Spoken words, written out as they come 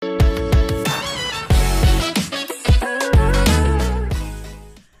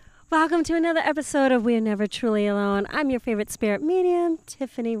Welcome to another episode of We're Never Truly Alone. I'm your favorite spirit medium,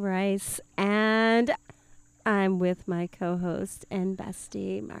 Tiffany Rice, and I'm with my co-host and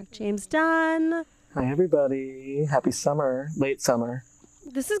bestie, Mark James Dunn. Hi, everybody. Happy summer. Late summer.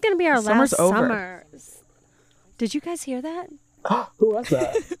 This is going to be our Summer's last over. summer. Did you guys hear that? Who was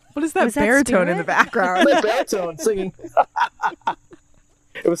that? What is that Was that baritone in Spirit? the background? The baritone singing.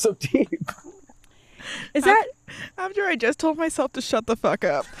 It was so deep. Is that... After I just told myself to shut the fuck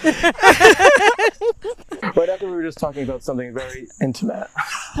up. Right after we were just talking about something very intimate.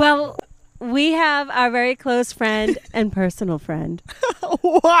 Well, we have our very close friend and personal friend.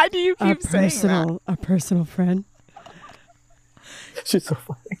 Why do you keep saying A personal friend. She's so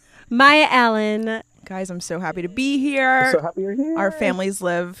funny. Maya Allen. that? Guys, I'm so happy to be I'm here. so happy you're here. Our families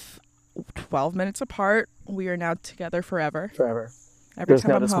live 12 minutes apart. We are now together forever. Forever. Every There's time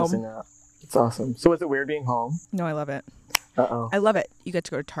no I'm dismissing home. that. It's awesome. So is it weird being home? No, I love it. Uh-oh. I love it. You get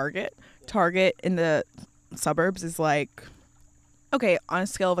to go to Target. Target in the suburbs is like, okay, on a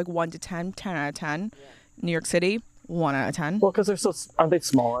scale of like 1 to 10, 10 out of 10. New York City, 1 out of 10. Well, because they're so... Aren't they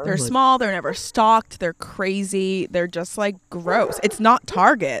smaller? They're Like- small. They're never stocked. They're crazy. They're just like gross. It's not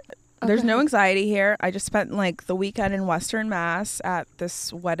Target. There's no anxiety here. I just spent like the weekend in Western Mass at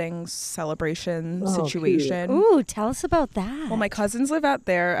this wedding celebration Oh, situation. Ooh, tell us about that. Well, my cousins live out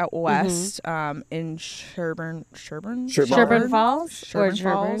there at West, in Sherburne Sherburne Falls? Sherburne Or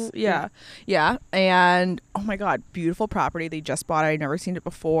Falls. Sherburne? Yeah. And oh my God, beautiful property. They just bought it. I'd never seen it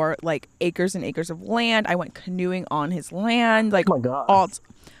before. Like acres and acres of land. I went canoeing on his land. Like Oh, my God. all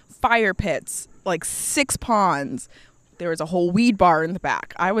fire pits, like 6 ponds. There was a whole weed bar in the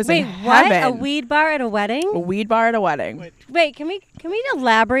back. I was Wait, in what? heaven. A weed bar at a wedding? A weed bar at a wedding. Wait, can we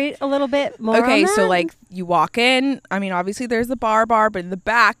elaborate a little bit more on Okay, so that? like you walk in. I mean, obviously there's the bar, but in the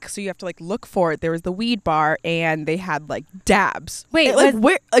back, so you have to like look for it. There was the weed bar, and they had like dabs. Wait, like was-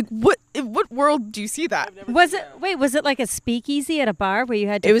 where? Like what? In what world do you see that? was it like a speakeasy at a bar where you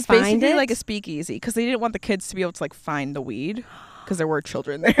had to It was find basically it? like a speakeasy because they didn't want the kids to be able to like find the weed because there were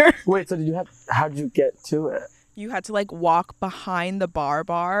children there. Wait, so how did you get to it? You had to like walk behind the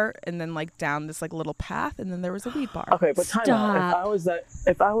bar and then like down this like little path, and then there was a weed bar. Okay, but time out. Stop.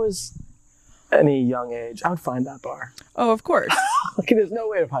 If I was any young age, I would find that bar. Oh, of course. Okay, there's no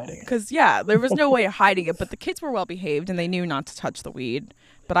way of hiding it. Because, yeah, there was no way of hiding it, but the kids were well behaved and they knew not to touch the weed.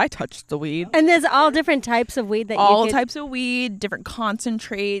 But I touched the weed. And there's all different types of weed that All you could... types of weed, different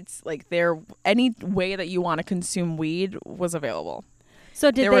concentrates. Like, any way that you want to consume weed was available.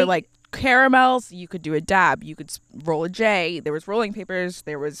 So did There were like caramels. You could do a dab. You could roll a J. There was rolling papers.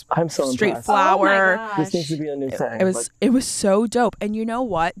 There was I'm so straight impressed. flour. Oh my This needs to be a new thing. It was so dope. And you know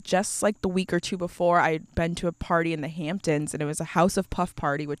what? Just like the week or two before, I had been to a party in the Hamptons, and it was a House of Puff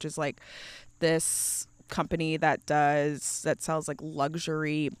party, which is like this company that sells like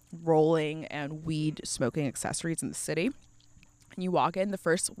luxury rolling and weed smoking accessories in the city. And you walk in, the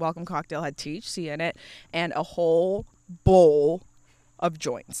first welcome cocktail had THC in it and a whole bowl of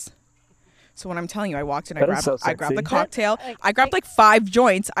joints. So when I'm telling you, I walked in, I That is grabbed so the sexy. cocktail. I grabbed like 5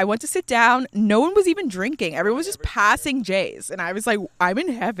 joints. I went to sit down. No one was even drinking. Everyone was just passing J's. And I was like, I'm in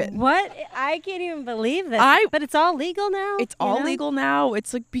heaven. What? I can't even believe this. I- But it's all legal now? It's you all know? legal now.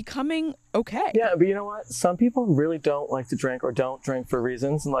 It's like becoming okay. Yeah, but you know what? Some people really don't like to drink or don't drink for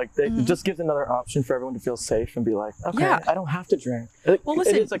reasons, and like it just gives another option for everyone to feel safe and be like, okay, Yeah. I don't have to drink. Well, It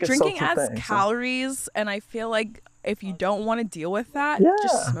listen, is like a drinking social adds thing, so- calories. And I feel like if you don't want to deal with that, Yeah.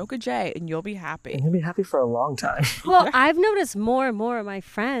 just smoke a J and you'll be happy. And you'll be happy for a long time. Well, I've noticed more and more of my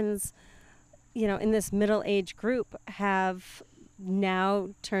friends, you know, in this middle age group have now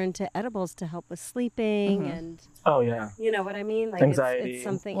turned to edibles to help with sleeping and Oh yeah. you know what I mean? Like Anxiety. It's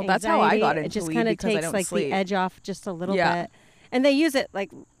something. Well, that's how I got anxiety. It into just weed kind of because I takes don't like sleep. the edge off just a little Yeah. bit, and they use it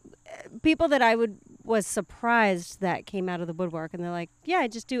like people that I was surprised that came out of the woodwork, and they're like, "Yeah, I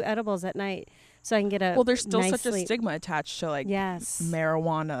just do edibles at night so I can get a Well, there's still nice such a sleep." stigma attached to like Yes,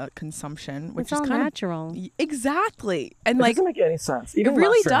 marijuana consumption, which it's is all kind natural. of exactly. And It like, doesn't make any sense. Even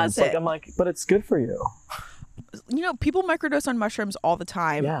really mushrooms, doesn't. Like, I'm like, but it's good for you. you know, people microdose on mushrooms all the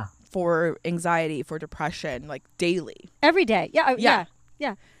time Yeah. for anxiety, for depression, like daily. Every day. Yeah, Yeah.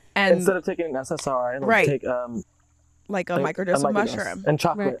 yeah. And Instead of taking an SSRI, like Right. take like a like, microdose a of microdose mushroom. and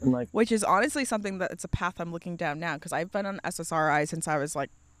chocolate Right. and like Which is honestly something that it's a path I'm looking down now because I've been on SSRI since I was like,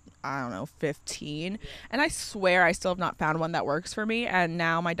 I don't know, 15. And I swear I still have not found one that works for me. And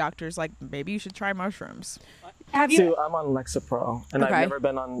now my doctor's like, maybe you should try mushrooms. Have So I'm on Lexapro, and Okay. I've never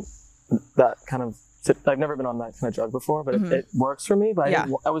been on that kind of. I've never been on that kind of drug before, but it works for me. But Yeah.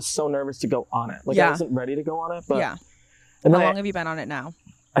 I was so nervous to go on it. Like Yeah. I wasn't ready to go on it. But Yeah. and How then long have you been on it now?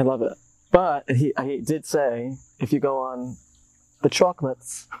 I love it. But he did say if you go on the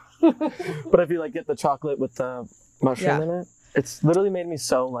chocolates, But if you like get the chocolate with the mushroom in it, it's literally made me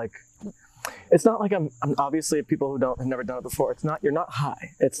so like. It's not like I'm obviously people who have never done it before. It's not you're not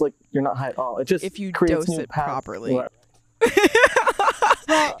high. It's like you're not high at all. It just if you creates dose new it paths. properly. Well,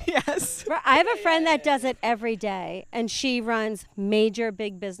 Yes. I have a friend that does it every day, and she runs major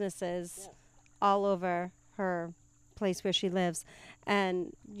big businesses all over her place where she lives,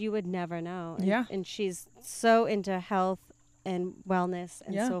 and you would never know. And, and she's so into health and wellness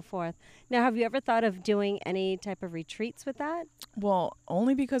and so forth. Now, have you ever thought of doing any type of retreats with that? Well,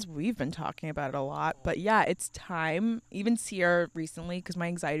 only because we've been talking about it a lot. But yeah, it's time. Even Sierra recently, because my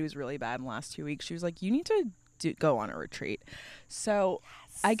anxiety was really bad in the last 2 weeks, she was like, you need to go on a retreat. So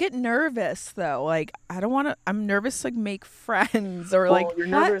I get nervous though. Like I don't want to. I'm nervous to like make friends or like. You're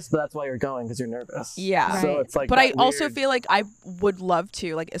nervous, but that's why you're going because you're nervous. Yeah. Right. So it's like. But I also feel like I would love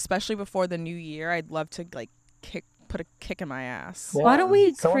to, like, especially before the new year. I'd love to like put a kick in my ass. Yeah. Why don't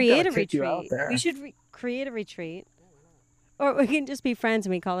we Someone's create gotta a kick you out retreat? there. We should create a retreat. Or we can just be friends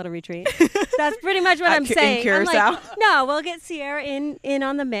and we call it a retreat. That's pretty much what I'm saying. In Curacao? I'm like, no, we'll get Sierra in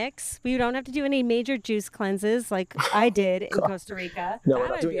on the mix. We don't have to do any major juice cleanses like I did in Costa Rica. No, we're That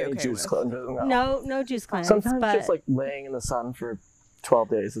not I'd doing be any okay juice with. cleanses. No juice cleanse. Sometimes but just like laying in the sun for 12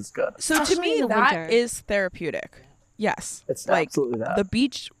 days is good. So to Especially me, in the that winter. is therapeutic. Yes. It's like absolutely that. the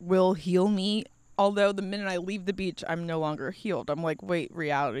beach will heal me. Although the minute I leave the beach, I'm no longer healed. I'm like, wait,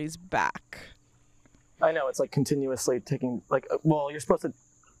 reality's back. I know it's like continuously taking like you're supposed to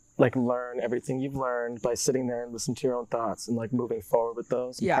like learn everything you've learned by sitting there and listen to your own thoughts and like moving forward with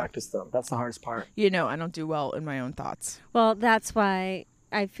those and practice them. That's the hardest part. You know, I don't do well in my own thoughts. well, that's why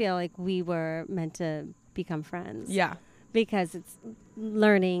I feel like we were meant to become friends. Yeah. Because it's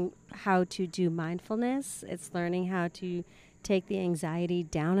learning how to do mindfulness. It's learning how to take the anxiety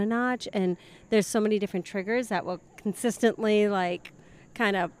down a notch. And there's so many different triggers that will consistently like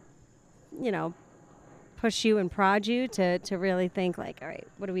kind of, push you and prod you to really think like, all right,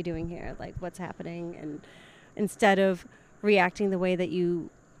 what are we doing here? Like what's happening? And instead of reacting the way that you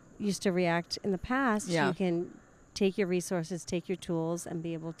used to react in the past, you can take your resources, take your tools and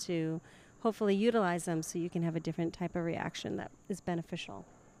be able to hopefully utilize them so you can have a different type of reaction that is beneficial.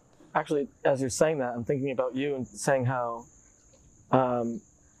 Actually, as you're saying that, I'm thinking about you and saying how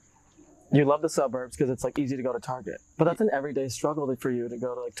you love the suburbs because it's like easy to go to Target, but that's an everyday struggle for you to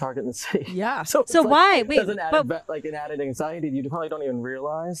go to like Target in the city. Yeah. So So why? Wait, There's an added anxiety you probably don't even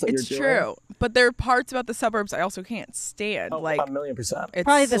realize that It's you're doing. true. But there are parts about the suburbs I also can't stand. Oh, like 1,000,000%. it's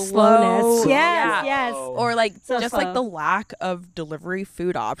Probably the slow. slowness. Yeah. Yes. Or like So just slow. like the lack of delivery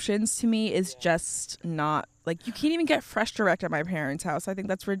food options to me is just not like you can't even get Fresh Direct at my parents' house. I think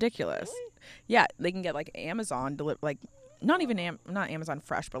that's ridiculous. Really? Yeah, they can get like Amazon like not even not Amazon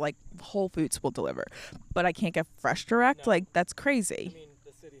Fresh, but like Whole Foods will deliver. But I can't get Fresh Direct. No. Like that's crazy. I mean,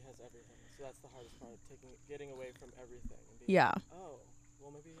 the city has everything, so that's the hardest part, getting away from everything. And Yeah. Oh,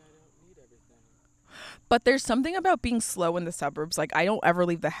 well, maybe I don't need everything. But there's something about being slow in the suburbs. Like I don't ever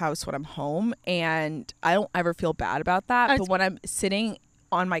leave the house when I'm home, and I don't ever feel bad about that. But when I'm sitting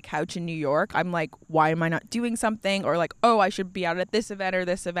on my couch in New York, I'm like, why am I not doing something? Or like, oh, I should be out at this event or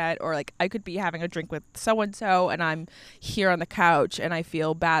this event, or like I could be having a drink with so and so and I'm here on the couch and I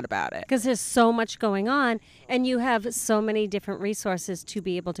feel bad about it. Because there's so much going on and you have so many different resources to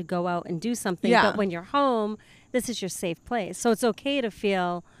be able to go out and do something. Yeah. But when you're home, this is your safe place. So it's okay to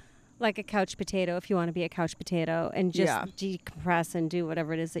feel like a couch potato if you want to be a couch potato and just decompress and do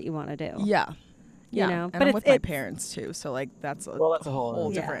whatever it is that you want to do. Yeah. You Yeah, know, and but I'm with my parents too, so like that's a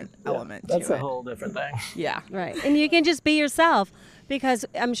whole different element. That's to a it. whole different thing. Yeah, Right. And you can just be yourself because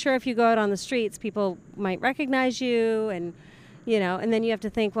I'm sure if you go out on the streets, people might recognize you and, and then you have to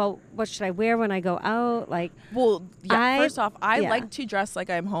think, well, what should I wear when I go out? Like, well, first off, I like to dress like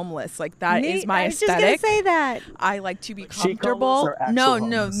I'm homeless. Like that is my I was just aesthetic. going to say that. I like to be Like chic comfortable. homeless or actual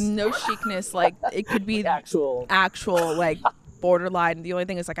No homeless? chicness. Like it could be Actual like borderline. The only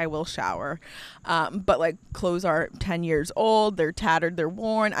thing is like I will shower, but like clothes are 10 years old, they're tattered, they're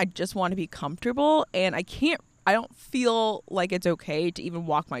worn. I just want to be comfortable, and I don't feel like it's okay to even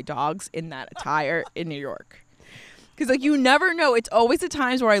walk my dogs in that attire in New York. Because like you never know. It's always the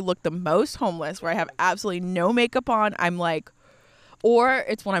times where I look the most homeless, where I have absolutely no makeup on. I'm like, or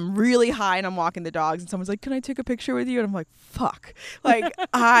it's when I'm really high and I'm walking the dogs and someone's like, can I take a picture with you? And I'm like, fuck. Like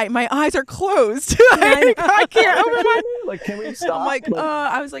my eyes are closed. I can't open my like, can we stop? I'm like,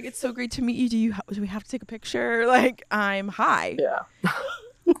 I was like, it's so great to meet you. Do we have to take a picture? Like, I'm high. Yeah.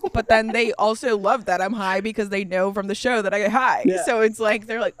 but then they also love that I'm high because they know from the show that I get high. Yeah. So it's like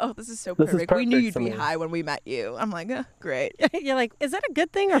they're like, oh, this is so This is perfect. We knew perfect you'd for be me. high when we met you. I'm like, great. You're like, is that a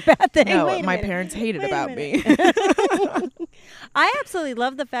good thing or a bad thing? No, Wait a my minute. parents hated Wait a about me. I absolutely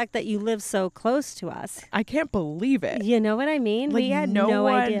love the fact that you live so close to us. I can't believe it. You know what I mean? Like, We had no no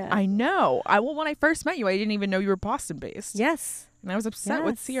one, idea. I know. When I first met you, I didn't even know you were Boston based. Yes, And I was upset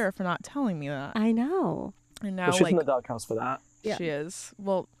with Yes. Sierra for not telling me that. I know. And now, But she's like, in the doghouse for that. Yeah. she is.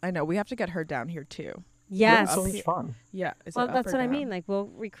 Well, I know. We have to get her down here, too. Yes. It's so Up much here. fun. Yeah. Is Well, it up that's or what I down? mean. Like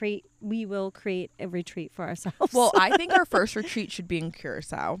we will create a retreat for ourselves. Well, I think our first retreat should be in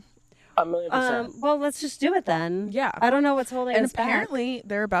Curacao. 1,000,000%. well, let's just do it then. Yeah. I don't know what's holding And us back. apparently,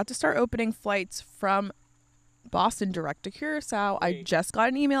 they're about to start opening flights from Boston direct to Curacao. I just got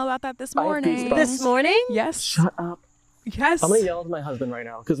an email about that this I have morning. goosebumps. This morning? Yes. Shut up. Yes. I'm gonna yell at my husband right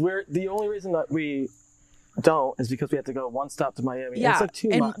now because the only reason that we don't is because we have to go one stop to Miami. Yeah. It's like too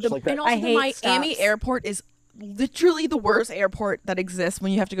much. Like that. And also I the hate Miami stops. airport is literally the worst airport that exists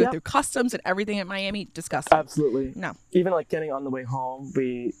when you have to go Yep. through customs and everything at Miami. Disgusting. Absolutely. No. Even like getting on the way home,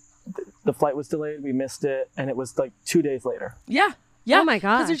 the flight was delayed. We missed it, and it was like 2 days later. Yeah. Yeah. Oh my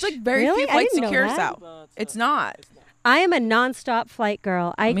Because there's gosh. like very Really? few I flights to didn't know that. Curacao. It's not. I am a nonstop flight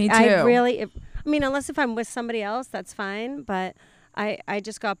girl. Me I too. really. I mean, unless if I'm with somebody else, that's fine. But I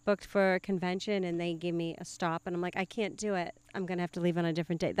just got booked for a convention and they gave me a stop, and I'm like, I can't do it. I'm gonna have to leave on a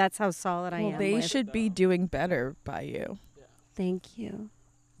different day. That's how solid I Well, am. they with. should be doing better by you. Thank you.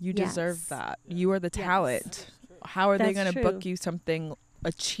 You Yes. deserve that. You are the Yes. talent. How are they That's going to true. book you something,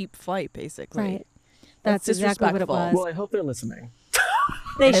 a cheap flight, basically? Right. That's exactly what it disrespectful. was. Well, I hope they're listening.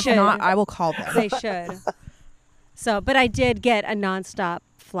 They If should. not, I will call them. They should. So, but I did get a nonstop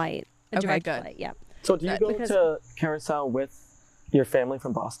flight, a Okay, direct good. flight. Yeah. So do you go Because- to Curacao with your family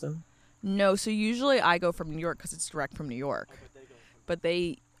from Boston? No, so usually I go from New York because it's direct from New York. But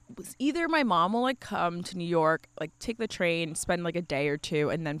either my mom will like come to New York, like take the train, spend like a day or two,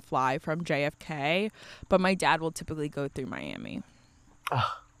 and then fly from JFK. But my dad will typically go through Miami.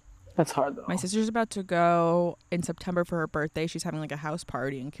 That's hard though. My sister's about to go in September for her birthday. She's having like a house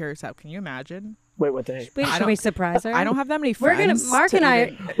party in Curacao. Can you imagine? Wait, what day? Wait, I should don't- we surprise her? I don't have that many We're friends. gonna- Mark to and I-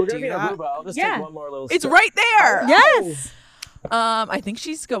 even We're gonna do be in that. Aruba. I'll just Yeah. take one more little It's step. right there. Yes. I think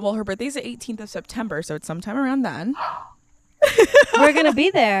she's go. Well, her birthday's the 18th of September, so it's sometime around then. We're gonna be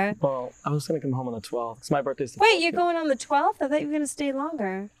there. Well, I was gonna come home on the 12th. It's my birthday's the Wait, 14th. you're going on the 12th? I thought you were gonna stay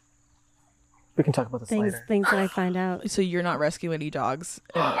longer. We can talk about this Things later. that I find out. So you're not rescuing any dogs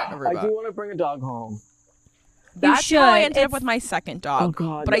in I Aruba. do want to bring a dog home. That's how I should. ended up It's- with my second Oh dog.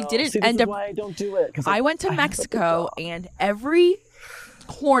 God! but I no. didn't See, this end is up. why I don't do it. 'Cause I went to have a big Mexico, dog. and every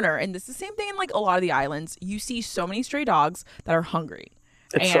corner, and this is the same thing in like a lot of the islands, you see so many stray dogs that are hungry.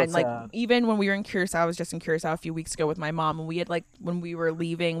 It's so And like sad. even when we were in Curacao, I was just in Curacao a few weeks ago with my mom, and we had like when we were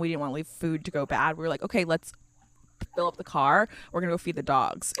leaving, we didn't want to leave food to go bad. We were like, okay, let's fill up the car. We're gonna go feed the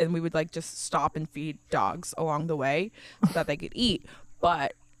dogs, and we would like just stop and feed dogs along the way so that they could eat.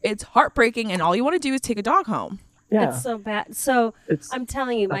 But it's heartbreaking, and all you want to do is take a dog home. Yeah. It's so bad. So It's- I'm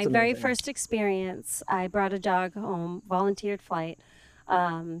telling you, my that's very amazing. first experience, I brought a dog home, volunteered flight,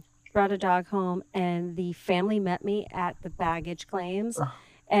 brought a dog home, and the family met me at the baggage claims.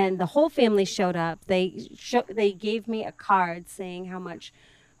 And the whole family showed up. They gave me a card saying how much,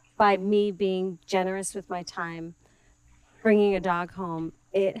 by me being generous with my time, bringing a dog home,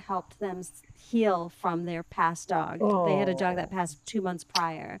 it helped them heal from their past dog. They had a dog that passed 2 months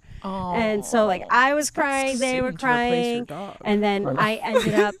prior. And so like I was crying, they were soon to replace your crying. dog. And then I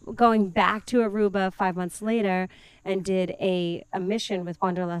ended up going back to Aruba 5 months later and did a mission with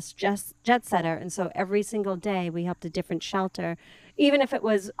Wanderlust Jet Setter. And so every single day we helped a different shelter. Even if it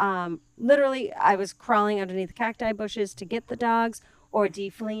was literally I was crawling underneath cacti bushes to get the dogs, or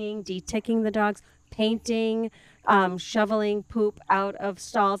defleeing, deticking the dogs, painting, shoveling poop out of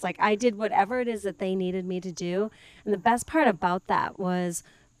stalls. Like I did whatever it is that they needed me to do. And the best part about that was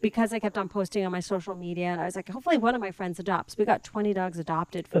because I kept on posting on my social media, and I was like, hopefully one of my friends adopts. We got 20 dogs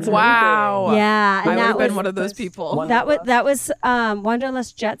adopted from That's them. Wow. Yeah, and I would that have been was one of those people. Wanderlust? that was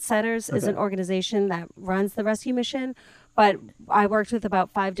Wanderlust Jet Setters is an organization that runs the rescue mission. But I worked with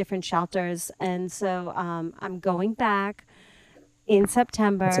about 5 different shelters, and so I'm going back in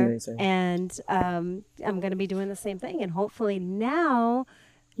September, That's amazing. and I'm going to be doing the same thing, and hopefully now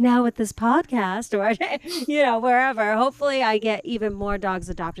with this podcast or wherever, hopefully I get even more dogs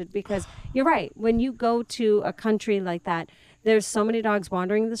adopted, because you're right, when you go to a country like that, there's so many dogs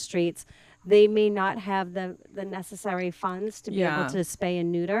wandering the streets. They may not have the necessary funds to be Yeah. able to spay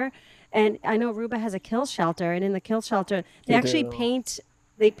and neuter. And I know Aruba has a kill shelter, and in the kill shelter they They actually do.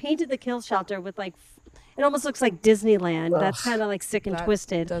 painted the kill shelter with like it almost looks like Disneyland. Ugh. That's kind of like sick and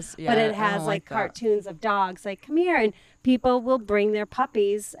twisted. does- but yeah, it I has don't like like that. cartoons of dogs. Like, come here, and people will bring their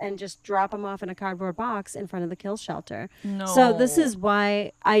puppies and just drop them off in a cardboard box in front of the kill shelter. So this No. is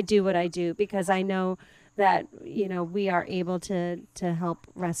why I do what I do, because I know that we are able to help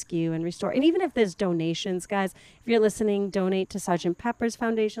rescue and restore. And even if there's donations, guys, if you're listening, donate to Sergeant Pepper's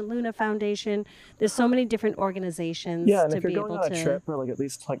Foundation, Luna Foundation. There's so many different organizations Yeah, and to if you're be going able on a to. trip for like at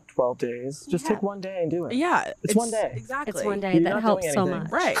least like 12 days, just Yeah. take one day and do it. Yeah, It's one day. Exactly. It's one day You're that not helps doing so anything.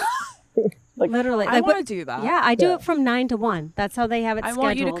 much. Right. Like, Literally, I like want what- to do that. Yeah, I do Yeah. it from 9 to 1. That's how they have it I scheduled.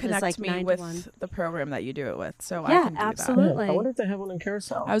 want you to is connect like me 9 to 1. with the program that you do it with, so I Yeah, can do absolutely. I wonder if they have one in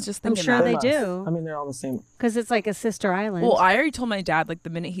Carousel. that. I was just I'm thinking sure that. they must. do. I mean, they're all the same. Because it's like a sister island. Well, I already told my dad, like, the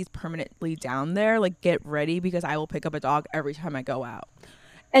minute he's permanently down there, like, get ready because I will pick up a dog every time I go out.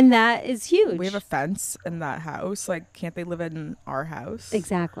 and that is huge. We have a fence in that house. Like, can't they live in our house?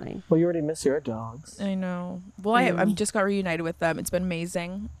 Exactly. Well, you already miss your dogs. I know. Well, I'm just got reunited with them. It's been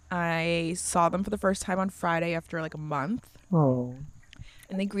amazing. I saw them for the first time on Friday after like a month. Oh.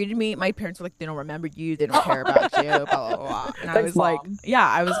 And they greeted me. My parents were like, they don't remember you. They don't care about you. Blah, blah, blah. And I Thanks, was like, Mom. yeah,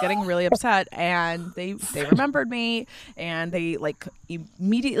 I was getting really upset. And they remembered me. And they like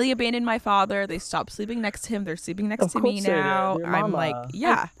immediately abandoned my father. They stopped sleeping next to him. They're sleeping next Of to me course they did. now. Your I'm mama. like,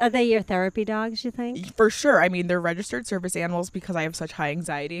 yeah, Are they your therapy dogs, you think? for sure. I mean, they're registered service animals because I have such high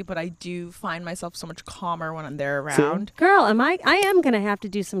anxiety. But I do find myself so much calmer when they're around. Girl, I am going to have to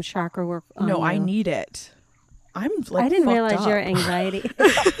do some chakra work on No, you. I need it. I'm like I didn't fucked realize up. your anxiety.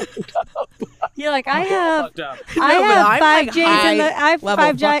 You're like, I have Fucked up. I No, but have I'm, five like, J's in the I have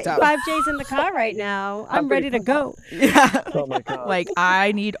high-level fucked up. 5 J's in the car right now. I'm ready to go. Yeah. Oh my god. Like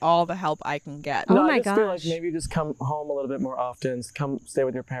I need all the help I can get. Oh no, my I just feel like gosh. maybe just come home a little bit more often. Come stay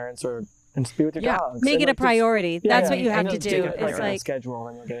with your parents and just be with your Yeah. dogs. Make and, it a like, just- priority. Yeah, That's what yeah, you and have to just do. take it, It's like on a like schedule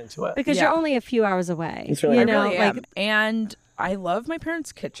and you'll get into it. because Yeah. you're only a few hours away. It's really you hard. know, I really like am. And I love my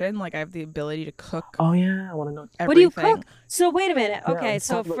parents' kitchen. Like I have the ability to cook Oh yeah, I want to know. everything. what do you cook? So wait a minute. Yeah, Okay, let's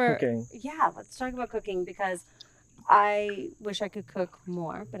so talk about for cooking. yeah, let's talk about cooking because I wish I could cook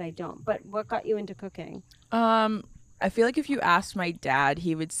more, but I don't. But what got you into cooking? I feel like if you asked my dad,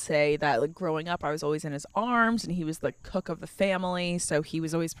 he would say that like growing up, I was always in his arms, and he was the cook of the family, so he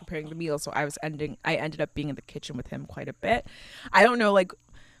was always preparing the meals. So I ended up being in the kitchen with him quite a bit. I don't know, like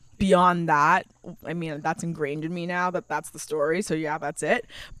beyond that. I mean, that's ingrained in me now that that's the story. So yeah, that's it.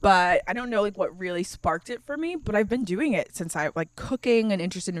 But I don't know like what really sparked it for me. But I've been doing it since I like cooking and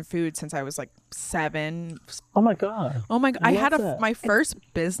interested in food since I was like 7. Oh my god. Oh my god! I had love that. my first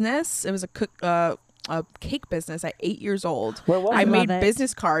business. It was a cake business at 8 years old. Where was I it? made Love it.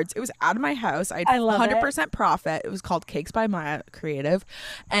 business cards. It was out of my house. I had I love 100% profit. It was called Cakes by Maya Creative,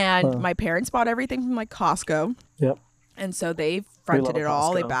 and my parents bought everything from like Costco. Yep. And so they love fronted a it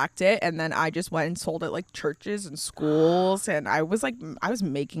all. They Costco. backed it, and then I just went and sold it like churches and schools, and I was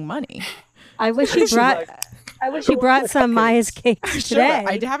making money. I wish you brought. like, I wish you brought some Maya's cakes today.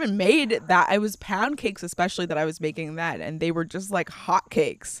 I haven't made that. I was pound cakes, especially that I was making that, and they were just like hot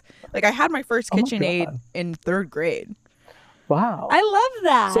cakes. Like I had my first Oh my KitchenAid God. in 3rd grade. Wow. I love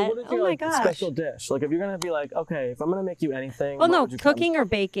that. So what is oh your my like gosh. special dish? Like if you're gonna be like, okay, if I'm gonna make you anything. Well, what no, would you come- cooking or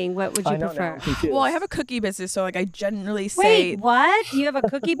baking. What would you I know now, prefer? I'm confused. Well, I have a cookie business, so like I generally say Wait, what? You have a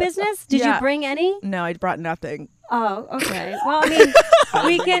cookie business? Did Yeah. you bring any? no. I brought nothing. Oh, okay. Well, I mean,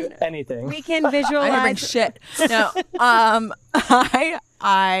 we can anything. visualize. I didn't bring shit. No.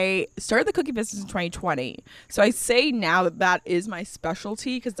 I started the cookie business in 2020. So I say now that that is my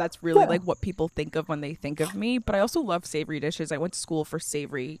specialty because that's really like what people think of when they think of me. But I also love savory dishes. I went to school for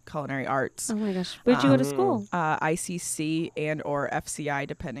savory culinary arts, Oh my gosh, where'd you go to school? ICC and or FCI,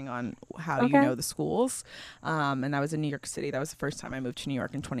 depending on how Okay. you know the schools. And that was in New York City. That was the first time I moved to New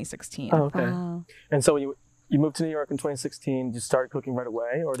York in 2016. Oh, okay. Wow. And so you moved to New York in 2016. Did you start cooking right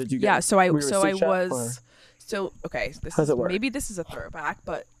away, or did you? Get, Yeah, so I were you a so I sous chef, was so okay. This How does is it work? maybe this is a throwback,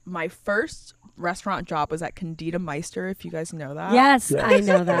 but my first restaurant job was at Candida Meister. If you guys know that, Yes, Yes. I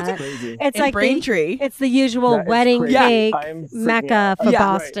know That's that. crazy. It's in like Braintree. it's the usual That is wedding crazy. cake I'm freaking mecca out. for Yeah.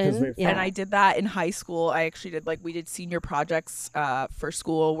 Right, 'cause Boston. we've- Yeah. And I did that in high school. I actually did we did senior projects for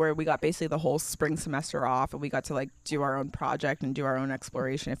school where we got basically the whole spring semester off, and we got to like do our own project and do our own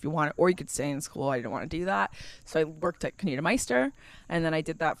exploration if you want, or you could stay in school. I didn't want to do that, so I worked at Candida Meister, and then I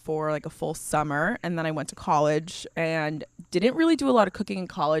did that for like a full summer, and then I went to college and didn't really do a lot of cooking in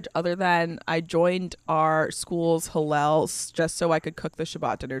college, other than I joined our school's Hillel just so I could cook the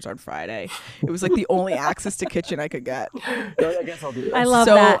Shabbat dinners on Friday. It was like the only access to kitchen I could get. I guess I'll do this. I love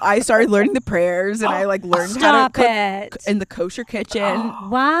so that. I started learning the prayers, and I like learned how Stop to cook it. in the kosher kitchen.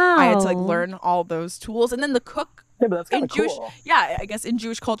 Wow. I had to like learn all those tools, and then the cook Yeah, but that's kind in of Jewish, cool. yeah, I guess in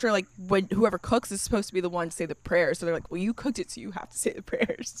Jewish culture, like when whoever cooks is supposed to be the one to say the prayers. So they're like, well, you cooked it, so you have to say the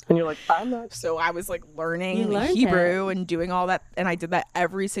prayers. And you're like, I'm not. So I was like You learning learned Hebrew and doing all that, and I did that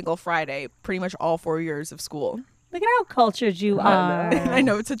every single Friday, pretty much all 4 years of school. Look at how cultured you I are. know. I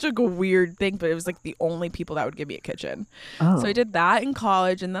know it's such a weird thing, but it was like the only people that would give me a kitchen. Oh, So I did that in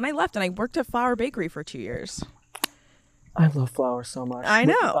college, and then I left and I worked at Flour Bakery for 2 years. I love flour so much. I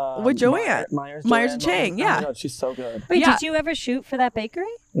know. With Joanne. Myers Myers and Chang, yeah. Oh my God, she's so good. Wait, Yeah. did you ever shoot for that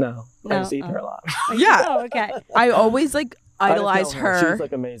bakery? No, No, I just eat oh. her a lot. Yeah. Oh, okay. I always like I just idolize know her. She's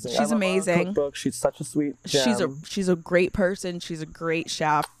like amazing. She's I love her amazing. cookbook. She's such a sweet gem. She's a great person. She's a great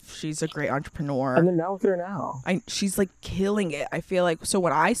chef. She's a great entrepreneur. And then now look at her now. She's like killing it. I feel like so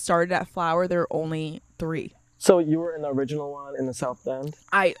when I started at Flour, there were only 3. So you were in the original one in the South End?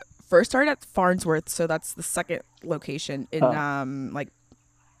 I first started at Farnsworth, so that's the second location in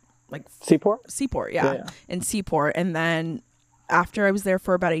like Seaport? Seaport, Yeah, yeah, yeah. in Seaport. And then after I was there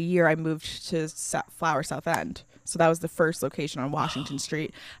for about a year, I moved to Flour South End. So that was the first location on Washington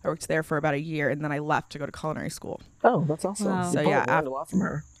Street. I worked there for about a year, and then I left to go to culinary school. Oh, that's awesome. Wow. You So, probably yeah, learned a lot from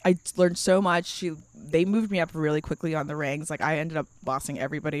her. I learned so much. They moved me up really quickly on the ranks. Like I ended up bossing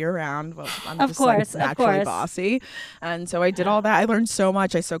everybody around. Well, I'm Of just course, like of naturally course. bossy, and so I did all that. I learned so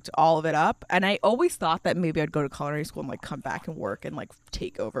much. I soaked all of it up, and I always thought that maybe I'd go to culinary school and like come back and work and like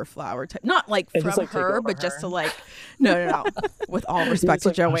take over Flour. Not like And from just, like, take her, over but just her. to like no. With all respect to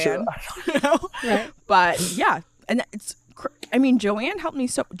It's like, Joanne, sure. you know? Right. But yeah, and I mean, Joanne helped me.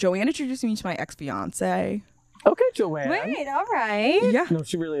 So Joanne introduced me to my ex-fiance. Okay, Joanne. Wait, all right. Yeah. No,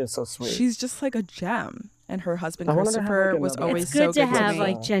 she really is so sweet. She's just like a gem. And her husband I wanted to have, Christopher like, was another- always It's good so to good have me.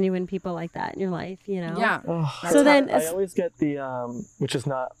 like genuine people like that in your life, you know? Yeah. Oh, So then I always get the, which is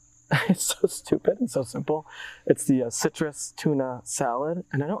not, it's so stupid and so simple. It's the citrus tuna salad,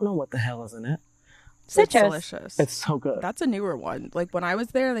 and I don't know what the hell is in it. It's Citrus. delicious. It's so good. That's a newer one. Like when I was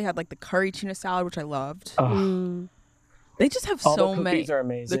there, they had like the curry tuna salad, which I loved. Oh, Mm. They just have all so the many. cookies are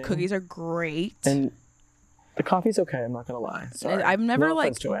amazing. The cookies are great. And the coffee's okay, I'm not going to lie. Sorry. I've never, no like-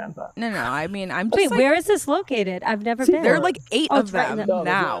 offense, Joanne, but. no. I mean, I'm just Wait, like, where is this located? I've never See, been. there are like 8 Oh, of it's right in them the- No, there's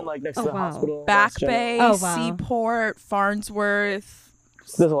now. one, like next Oh, to the wow. hospital. Back West General. Bay, Oh, wow. Seaport, Farnsworth.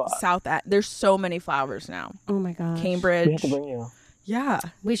 There's a lot. South End. There's so many Flours now. Oh my gosh. Cambridge. We have to bring you. Yeah.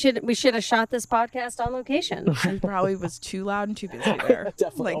 We should have shot this podcast on location. I probably was too loud and too busy there.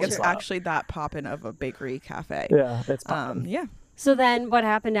 Definitely Like it's loud. actually that poppin' of a bakery cafe. Yeah, it's fun. Yeah. So then what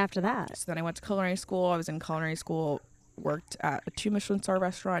happened after that? So then I went to culinary school. I was in culinary school, worked at a 2 Michelin star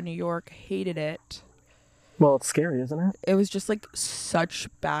restaurant in New York, hated it. Well, it's scary, isn't it? It was just like such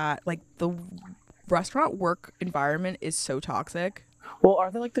bad, like the restaurant work environment is so toxic. Well,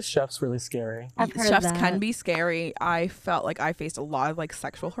 are they like the chefs really scary? I've heard Chefs that. can be scary. I felt like I faced a lot of like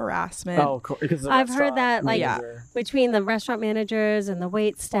sexual harassment. Oh, cool. Because the I've heard restaurant that, like, manager- Between the restaurant managers and the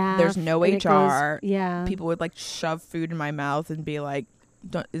wait staff. There's no and it HR. yeah. People would like shove food in my mouth and be like,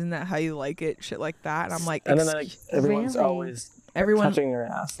 isn't that how you like it? Shit like that. And I'm like, and then like everyone's Really? always everyone. touching your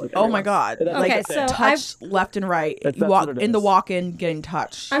ass. Like, Oh my everyone's- God. That's Like, Okay, the so thing. touch left and right. That's You walk what it in the is. walk-in getting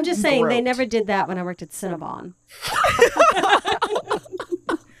touched. I'm just saying they Groped. never did that when I worked at Cinnabon.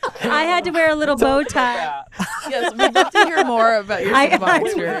 I had to wear a little bow tie. Yes, we'd love to hear more about your I- Cinnabon I- Wait,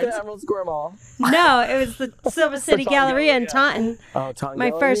 was experience. it Emerald Square Mall? No, it was the Silver City Taunton Galleria in Galleria. Taunton. Oh, Taunton My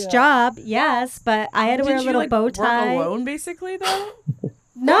Galleria, first yeah. job, yes, but I had to wear a Did you little like bow work tie. alone, basically, though?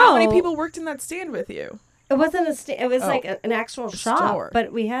 No, How many people worked in that stand with you? It wasn't it was Oh, like an actual shop, store.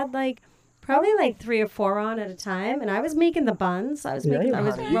 but we had like probably like 3 or 4 on at a time, and I was making the buns. I was Yeah, making. I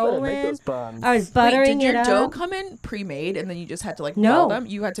was honey, you better make rolling. those buns. I was Wait, buttering did your it dough up. come in pre-made and then you just had to like No. roll them?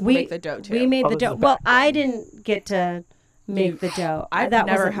 You had to We- make the dough too. We made Oh, the this is dough. the Well, back I one. didn't get to make the dough. I've That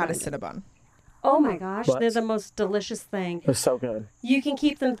never wasn't had a mine. Cinnabon. Oh my gosh, What? they're the most delicious thing. They're so good. You can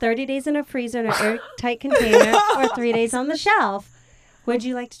keep them 30 days in a freezer in an airtight container or 3 days on the shelf. Would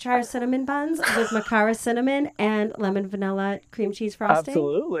you like to try our cinnamon buns with Macara cinnamon and lemon vanilla cream cheese frosting?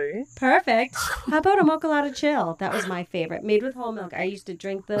 Absolutely. Perfect. How about a mocha latte chill? That was my favorite. Made with whole milk. I used to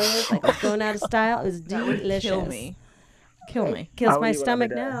drink those like I was going out of style. It was That would delicious. kill me. Kill me. Kills I would my eat one every stomach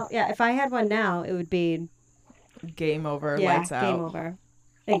day. now. Yeah, if I had one now, it would be Game over. yeah, Lights out. game over.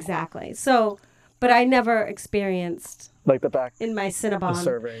 Exactly. So, but I never experienced Like the back in my the Cinnabon.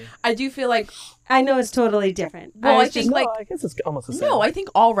 serving. I do feel like I know it's totally different. Well, was I think just- like- no, I guess it's almost the same. no. I think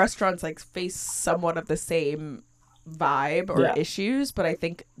all restaurants like face somewhat of the same vibe or Yeah. issues, but I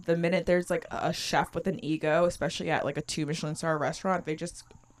think the minute there's like a chef with an ego, especially at like a 2 Michelin star restaurant, they just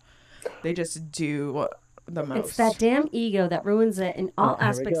do the most. it's that damn ego that ruins it in all Oh, here we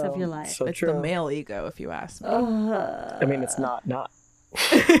aspects of go. your life. So It's true. the male ego, if you ask me. Ugh. I mean, it's not.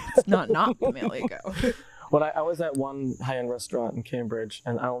 It's not the male ego. When I was at one high-end restaurant in Cambridge,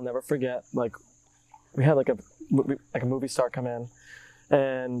 and I'll never forget, like, we had like a movie star come in,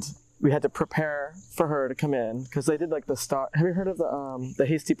 and we had to prepare for her to come in because they did like the star. Have you heard of the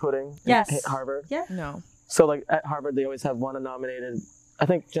hasty pudding? Yes. At Harvard. Yeah. No. So like at Harvard, they always have one nominated. I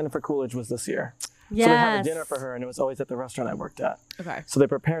think Jennifer Coolidge was this year. Yes. So they had a dinner for her, and it was always at the restaurant I worked at. Okay. So they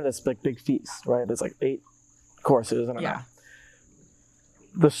prepare this big feast, right? There's like 8 courses. I don't know.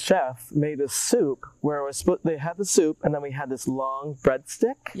 The chef made this soup where it was they had the soup, and then we had this long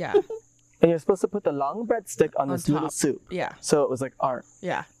breadstick. Yeah. And you're supposed to put the long breadstick on this little top. soup. Yeah. So it was like art.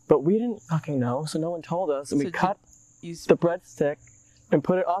 Yeah. But we didn't fucking know, so no one told us. And So we cut You the breadstick and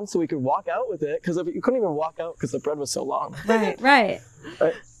put it on so we could walk out with it, because you couldn't even walk out because the bread was so long. Right.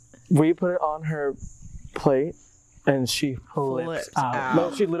 We put it on her plate, and she flips Flipped out. out.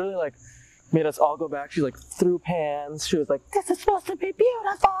 No, she literally like made us all go back. She like threw pans. She was like, "This is supposed to be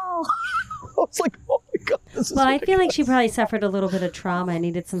beautiful." I was like, "Oh my god, this is." Well, I ridiculous. feel like she probably suffered a little bit of trauma and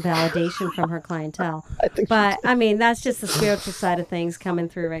needed some validation from her clientele. I think But I mean, that's just the spiritual side of things coming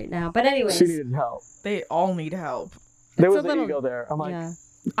through right now. But anyways, she needed help. They all need help. There It's was a an little- ego there. I'm like, yeah.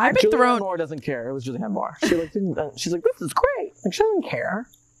 I've been Julianne thrown. Moore doesn't care. It was Julianne Moore. She like didn't. She's like, "This is great." Like she doesn't care.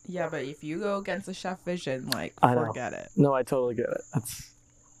 Yeah, but if you go against the chef vision, like, I know. forget it. No, I totally get it.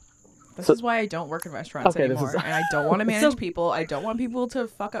 This So- is why I don't work in restaurants Okay, this anymore, is- and I don't want to manage So- people. I don't want people to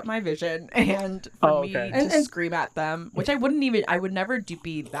fuck up my vision, and for me okay. to And- scream at them, which I would never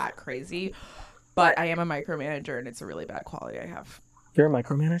be that crazy. But I am a micromanager, and it's a really bad quality I have. You're a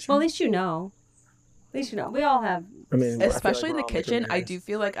micromanager. Well, at least you know. At least you know. We all have. I mean, I feel like Especially in we're the all kitchen, I micromanagers. do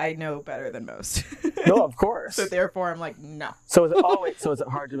feel like I know better than most. No, of course. So therefore, I'm like, no. So is it? Oh wait. So is it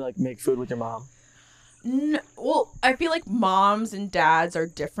hard to like make food with your mom? Well, I feel like moms and dads are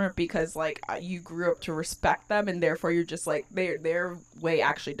different because like you grew up to respect them, and therefore you're just like their way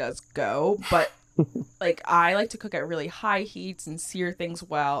actually does go. But like I like to cook at really high heats and sear things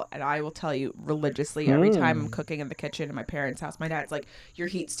well, and I will tell you religiously every time I'm cooking in the kitchen in my parents' house, my dad's like, "Your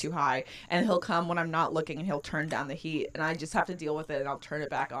heat's too high," and he'll come when I'm not looking and he'll turn down the heat, and I just have to deal with it, and I'll turn it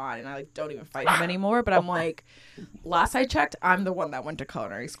back on, and I like don't even fight him anymore. But I'm like, last I checked, I'm the one that went to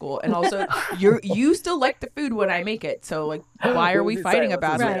culinary school, and also you still like the food when I make it, so like why are What we did he say? fighting What's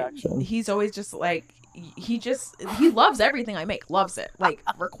about his it? reaction? He's always just like he loves everything I make, loves it, like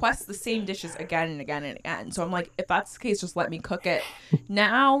requests the same dishes again and again and again. So I'm like, if that's the case, just let me cook it.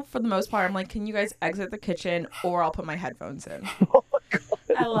 Now for the most part I'm like, can you guys exit the kitchen or I'll put my headphones in.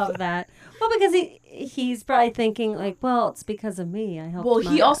 I love that. Well, because he's probably thinking like, well, it's because of me. I helped. Well,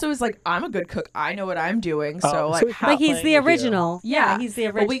 him he out. also is like, I'm a good cook, I know what I'm doing, so Oh, like he's But he's playing the with you. original. yeah, he's the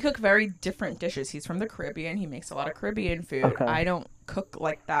but original. we cook very different dishes. He's from the Caribbean, he makes a lot of Caribbean food. Okay. I don't cook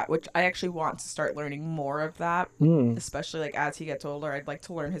like that, which I actually want to start learning more of that, especially like as he gets older. I'd like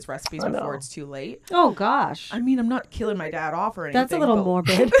to learn his recipes I know. before it's too late. Oh gosh, I mean, I'm not killing my dad off or anything. that's a little but-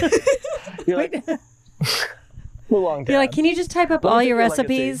 morbid. You're like, move along, You're like, Dad. can you just type up Let me all take your your legacy.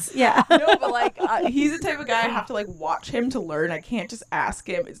 recipes? Yeah. No, but like he's the type of guy I have to like watch him to learn. I can't just ask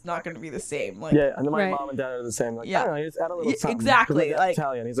him. It's not going to be the same. Like Yeah, and then my Right. mom and dad are the same. Like, Yeah. I don't know, you just add a little Yeah, something. 'Cause exactly, my dad's like-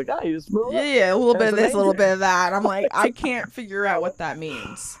 Italian. He's like, you just roll it. yeah, a little bit of That's this, a little amazing. bit of that. I'm like, I can't figure out what that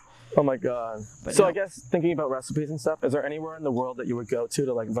means. Oh my god. But So no. I guess thinking about recipes and stuff, is there anywhere in the world that you would go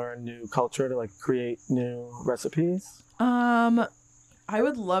to like learn new culture, to like create new recipes? I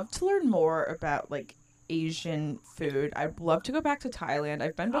would love to learn more about like Asian food. I'd love to go back to Thailand.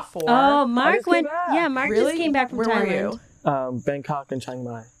 I've been before. Oh, Mark just came went. back. Yeah, Mark Really? just came back from Where Thailand. were you? Bangkok and Chiang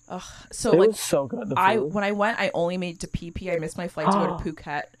Mai. Ugh, so It like was so good. The food. when I went, I only made to PP. I missed my flight to go to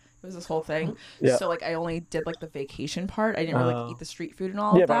Phuket. It was this whole thing. Yeah. So like I only did like the vacation part. I didn't really like Oh. eat the street food and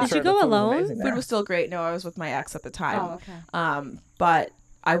all Yeah, of but I'm that. Did you sure the go food was alone? amazing Food there. was still great. No, I was with my ex at the time. Oh, okay. But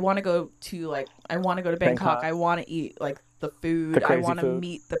I want to go to Bangkok. Bangkok. I want to eat like the food. The I crazy want to food.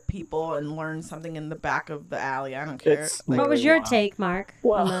 meet the people and learn something in the back of the alley. I don't care. It's Like, What was really your wild. take, Mark?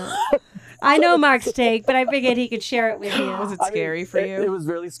 Well- on that? I know Mark's take, but I figured he could share it with you. was it I mean, scary for you? It was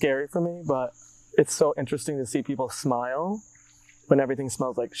really scary for me, but it's so interesting to see people smile when everything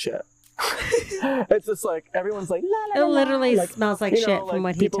smells like shit. It's just like everyone's like, la, la, It la, la. literally Like, smells like you shit know, from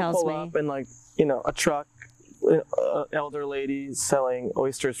what he people tells pull me. up and like, a truck, elder lady selling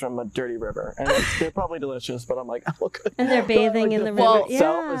oysters from a dirty river, and they're probably delicious. But I'm like, oh, good. And they're bathing in the river. Well,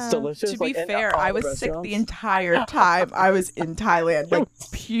 itself Yeah. is delicious. To be like, in fair, all I the was sick the restaurants. entire time I was in Thailand, like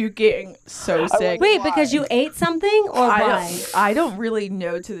puking, so sick. Wait, because you ate something or why? I don't really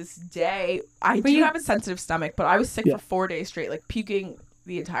know to this day. I do you- have a sensitive stomach, but I was sick Yeah. for 4 days straight, like puking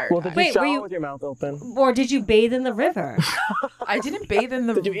the entire Well, time. did you Wait, were shower you- with your mouth open? Or did you bathe in the river? I didn't bathe in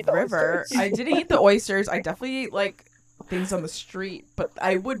the Did you eat the river. oysters? I didn't eat the oysters. I definitely ate like things on the street, but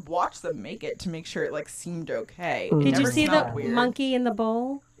I would watch them make it to make sure it like seemed okay. It Did you never see the smelled weird. monkey in the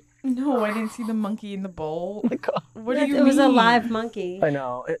bowl? No, I didn't see the monkey in the bowl. Oh my God. What do you mean? It was a live monkey. I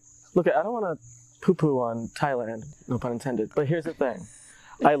know. Look, I don't want to poo-poo on Thailand, no pun intended. But here's the thing.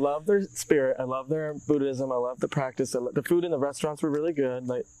 I love their spirit. I love their Buddhism. I love the practice. The food in the restaurants were really good.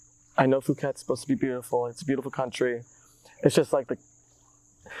 Like, I know Phuket's supposed to be beautiful. It's a beautiful country. It's just like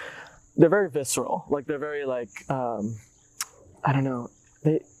they're very visceral. Like they're very like, I don't know.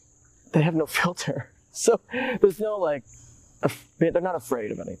 They have no filter. So there's no like, they're not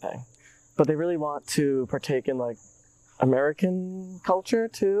afraid of anything, but they really want to partake in like American culture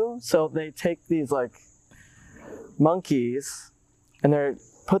too. So they take these like monkeys and they're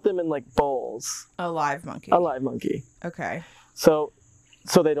put them in like bowls. A live monkey. A live monkey. Okay. So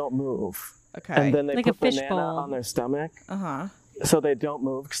they don't move. Okay. And then they Like a put fish banana bowl. on their stomach. Uh-huh. So they don't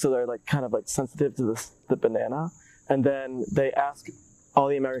move. So they're like kind of like sensitive to the banana. And then they ask all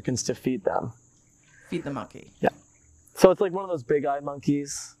the Americans to feed them. Feed the monkey. Yeah. So it's like one of those big-eyed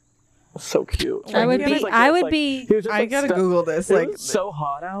monkeys. So cute. I would He was be. like I this, would like- be. he was just, I like, gotta stuck- Google this. It Like, was so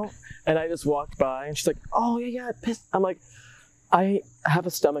hot out, and I just walked by, and she's like, "Oh yeah, it pissed." I'm like, "I have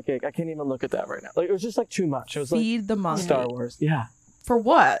a stomach ache. I can't even look at that right now." Like it was just like too much. It was like feed the monkey. Star Wars. Yeah. For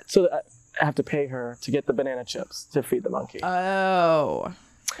what? So I have to pay her to get the banana chips to feed the monkey. Oh.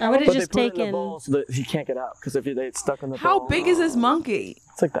 I would have but just they put it in the taken. bowl so that he can't get out because if it's stuck in the How bowl, big is this monkey?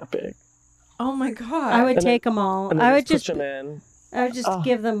 it's like that big. Oh my god. I would And then- take them all. And then I would just just. push him in. I would just Oh.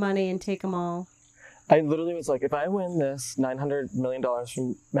 give them money and take them all. I literally was like, if I win this $900 million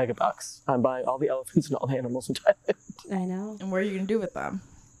from Megabucks, I'm buying all the elephants and all the animals in Thailand. I know. And what are you gonna do with them?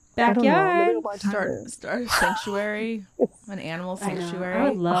 I don't know. Maybe Backyard. I'll buy Thailand. Start a sanctuary, an animal I know. sanctuary. I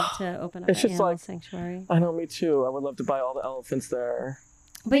would love to open up It's an just animal like- sanctuary. I know, me too. I would love to buy all the elephants there.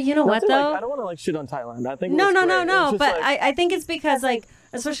 But you know Not what to, though? like, I don't want to like shit on Thailand. I think it No, was no, great. no, It's no. just, But like, I think it's because like,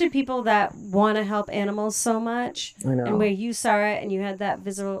 especially people that want to help animals so much, I know. and where you saw it and you had that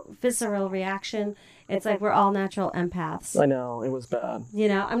visceral reaction, it's like we're all natural empaths. I know it was bad. You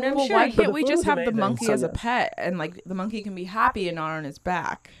know, I'm well, sure. why But can't the we food just was have the amazing, monkey so as a yes. pet and like the monkey can be happy and not on his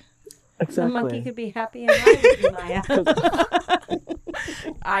back? the Exactly. monkey could be happy and ride with you, Maya.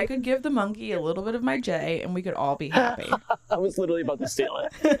 I could give the monkey a little bit of my J and we could all be happy. I was literally about to steal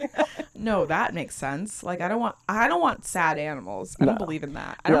it. No, that makes sense. Like I don't want sad animals. I don't No. believe in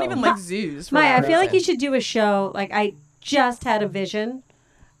that. I don't No. even like zoos. For Maya, I that feel like reason. you should do a show. Like I just had a vision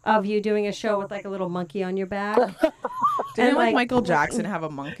of you doing a show with like a little monkey on your back. Didn't and, like like- Michael Jackson have a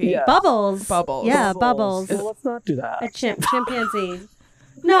monkey? Yeah. Bubbles. Bubbles. Yeah, Bubbles. Well, let's not do that. A chimpanzee.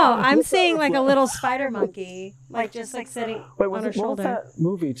 No, I'm saying like a little spider monkey, like just like sitting Wait, on was her it, what was shoulder. that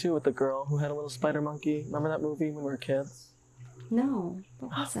movie too with the girl who had a little spider monkey? Remember that movie when we were kids? No,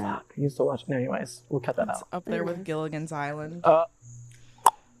 what was that? Fuck, I used to watch. Anyways, we'll cut that out. Up there with Gilligan's Island.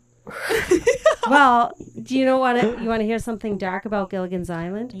 Well, do you want to hear something dark about Gilligan's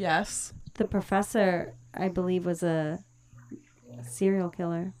Island? Yes. The professor, I believe, was a serial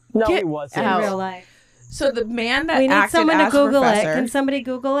killer No, Get he wasn't. in out. real life. So the man that We need acted someone to as Google professor, it. Can somebody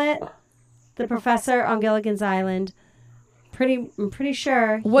Google it? The professor on Gilligan's Island. I'm pretty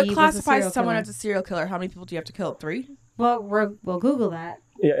sure. what he was a classifies serial someone killer. as a serial killer? How many people do you have to kill? 3? Well, we'll Google that.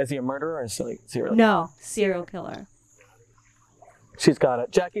 Yeah, is he a murderer or is he serial? No, serial killer. She's got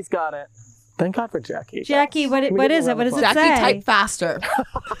it. Jackie's got it. Thank God for Jackie. Jackie, what Can we what give is her it? a What does round it of Jackie, say? type faster.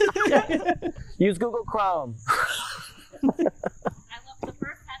 Use Google Chrome. I love the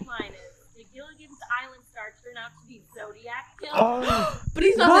first headline is Did Gilligan's Island star turn out to be Zodiac killer? Oh, But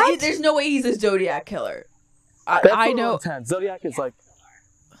he's not. What? There's no way he's a Zodiac killer. that's I a little know. intense. Zodiac is like,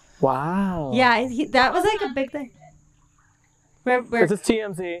 wow. Yeah, that was like a big thing. Is this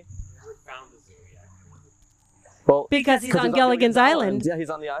TMZ? Well, Because he's 'cause on Gilligan's Island. Yeah, he's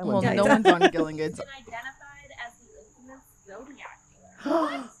on the island. Well, Yeah, no one's on Gilligan's. Been identified as the infamous Zodiac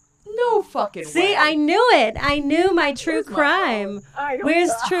killer. No fucking way. See, I knew it. I knew my true Where's my crime. I don't Where's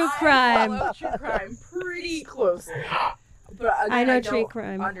know. true I crime? follow true crime pretty closely. But again, I know don't true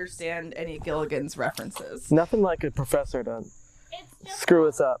crime. understand any Gilligan's references. Nothing like a professor to It's just screw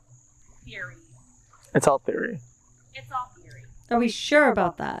us up. theory. It's all theory. It's all theory. Are we sure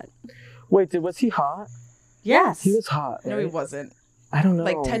about that? Wait, was he hot? Yes. He was hot. No, he right? wasn't. I don't know.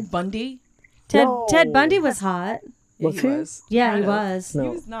 Like Ted Bundy. Ted No. Bundy was hot. Yeah, Was he? was. Yeah, Kind he of. was. No. He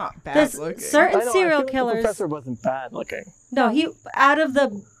was not bad This looking. certain I know, I serial feel like killers. The professor wasn't bad looking. No, he out of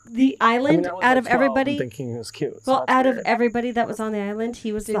the island, I was out like of 12 everybody. and thinking he was cute. so Well, that's out of weird. everybody that was on the island,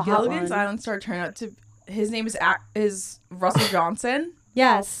 he was Did the hot Gilligan's one. Island star turn out to? His name is Russell Johnson.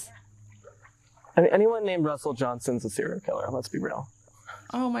 Yes. I mean, anyone named Russell Johnson's a serial killer. Let's be real.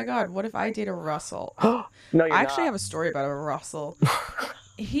 Oh my God, what if I date a Russell? No, you're I actually not. have a story about a Russell.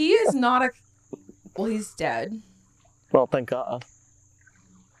 He is not a. Well, he's dead. Well, thank God.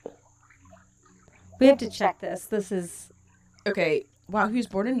 We have to check this. This is Okay. Wow, he was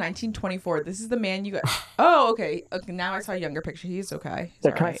born in 1924. This is the man you got. Oh, okay. Okay, now I saw a younger picture. He's okay. He's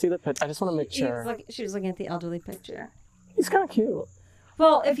Yeah, can I alright. see the picture? I just want to make sure. she was looking at the elderly picture. He's kind of cute.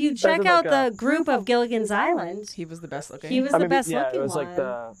 Well, if you check Doesn't out look the group of Gilligan's Island, He was the best looking. he was I the mean, best yeah, looking it was one. like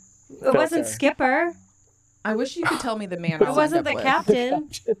the. It wasn't filter. Skipper. I wish you could tell me the man. It I wasn't lined the up with. captain.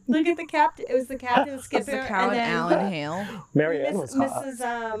 Look at the captain. It was the captain, Skipper, It's the cow and then Alan Hale. Marianne was hot.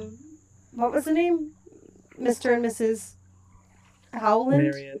 Mrs. What was the name? Mr. and Mrs. Howland.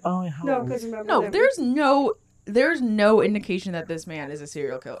 Marianne. Oh, yeah. No, because remember. No, them- there's no indication that this man is a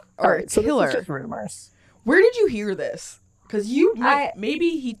serial killer All or right, so killer. this is just rumors. Where did you hear this? Because you I-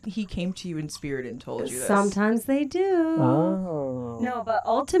 maybe he came to you in spirit and told you this. Sometimes they do. Oh. No, but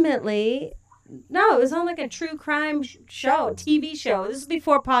ultimately, no, it was on like a true crime show, TV show. This is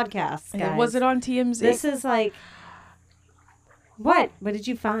before podcasts, guys. Was it on TMZ? This is like, what? What did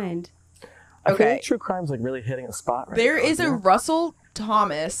you find? I feel Okay. like true crime's like really hitting a spot right There now, is a isn't it? Russell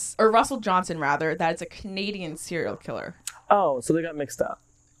Thomas or Russell Johnson rather that is a Canadian serial killer. Oh, so they got mixed up.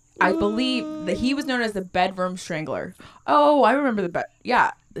 I believe that he was known as the bedroom strangler. Oh, I remember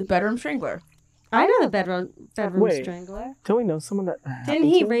the bedroom strangler. I know the bedroom Wait. strangler. Don't we know someone that Didn't happened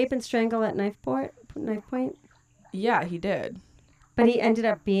he to? rape and strangle at knife point? Yeah, he did. But he ended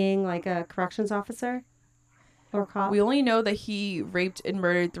up being like a corrections officer or cop. We only know that he raped and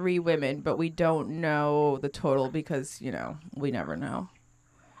murdered 3 women, but we don't know the total because, we never know.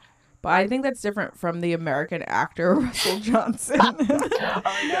 But I think that's different from the American actor Russell Johnson. All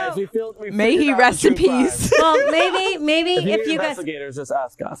right, guys, we May figured he out rest the in true crime. peace. Well, maybe If if you you guys investigators, just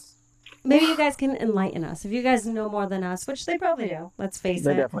ask us. maybe you guys can enlighten us. If you guys know more than us, which they probably do. Let's face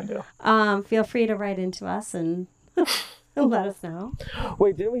They it. definitely do. Feel free to write into us and let us know.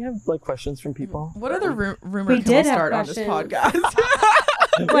 Wait, didn't we have like questions from people? What other rumor We can did we have start on this questions.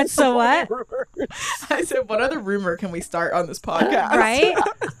 podcast? What? So what? I said, what other rumor can we start on this podcast? Right?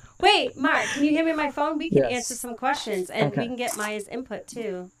 Wait, Mark, can you hand me my phone? We can Yes. answer some questions and Okay. we can get Maya's input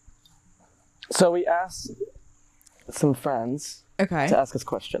too. So we asked some friends Okay. to ask us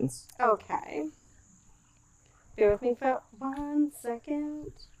questions. Okay. Bear with me for 1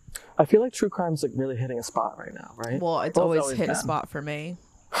 second. I feel like true crime's like really hitting a spot right now, right? Well, it's Well, always hit a been. spot for me.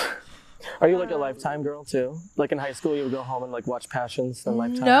 Are you like a Lifetime girl too? Like in high school, you would go home and like watch Passions and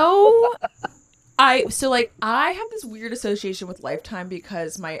Lifetime. No. I have this weird association with Lifetime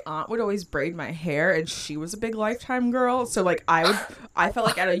because my aunt would always braid my hair and she was a big Lifetime girl. So like I felt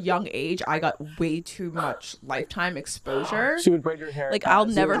like at a young age I got way too much Lifetime exposure. She would braid your hair. Like as I'll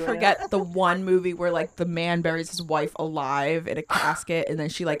you never were doing forget the one movie where like the man buries his wife alive in a casket and then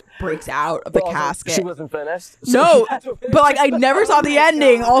she like breaks out of the But also, casket. She wasn't finished. so No, she had to finish but like I it. never saw the my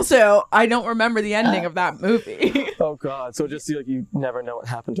ending. God. Also, I don't remember the ending of that movie. Oh god! So just like you never know what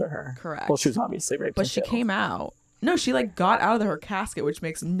happened to her. Correct. Well, she was obviously raped. But and she killed. came out. No, she like got out of her casket, which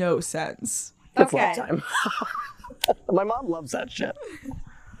makes no sense. It's Okay. Lifetime. My mom loves that shit.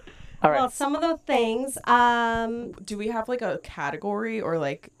 All right. Well, some of the things, Do we have like a category or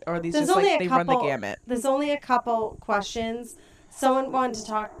like are these there's just only like a they couple. run the gamut? There's only a couple questions. Someone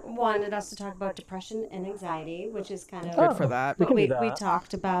wanted us to talk about depression and anxiety, which is kind of Good for that. we what can we, do that. we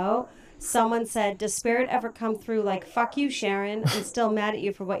talked about. Someone said, does spirit ever come through like, fuck you, Sharon, and still mad at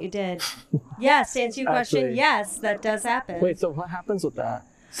you for what you did? Yes, to answer your question, Actually- yes, that does happen. Wait. So what happens with that?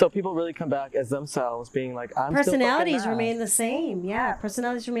 So people really come back as themselves, being like, "I'm." Personalities still fucking remain mad. the same. Yeah,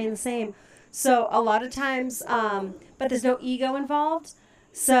 personalities remain the same. So a lot of times, but there's no ego involved.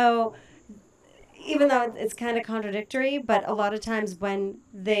 So even though it's kind of contradictory, but a lot of times when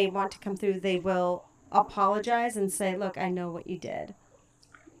they want to come through, they will apologize and say, look, I know what you did.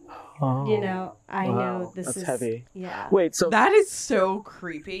 Oh. You know, I Wow, know this that's is heavy. Yeah. Wait. So That is so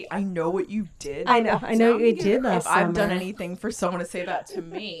creepy. I know what you did. I know what you did last If I've done summer. anything for someone to say that to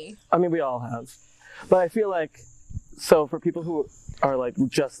me. I mean, we all have, but I feel like so for people who are like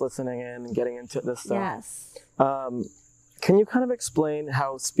just listening in and getting into this stuff. Yes. Can you kind of explain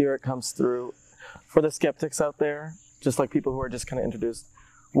how spirit comes through for the skeptics out there, just like people who are just kind of introduced,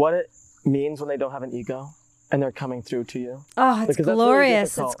 what it means when they don't have an ego and they're coming through to you? Oh, it's Because that's really glorious.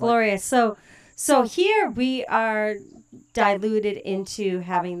 difficult, It's like- glorious. So here we are diluted into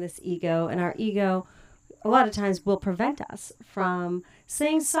having this ego, and our ego a lot of times will prevent us from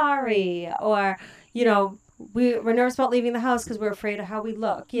saying sorry, or, you know, we're nervous about leaving the house because we're afraid of how we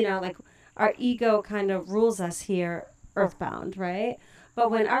look. You know, like our ego kind of rules us here earthbound, right?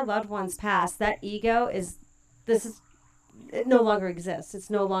 But when our loved ones pass, that ego is, this is it no longer exists. It's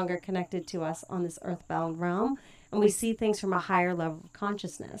no longer connected to us on this earthbound realm, and we see things from a higher level of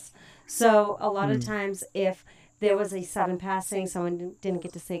consciousness. So a lot of times, if there was a sudden passing, someone didn't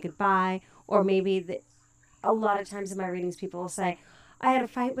get to say goodbye, or maybe a lot of times in my readings, people will say, I had a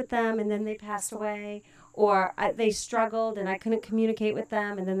fight with them and then they passed away, or they struggled and I couldn't communicate with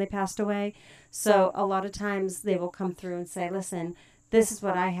them and then they passed away. So a lot of times they will come through and say, listen, this is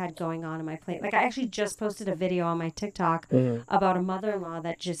what I had going on in my plate. Like I actually just posted a video on my TikTok about a mother-in-law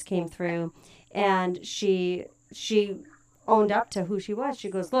that just came through, and she owned up to who she was. She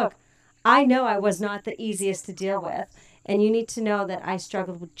goes, look, I know I was not the easiest to deal with, and you need to know that I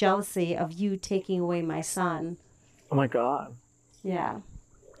struggled with jealousy of you taking away my son. Oh my God. Yeah.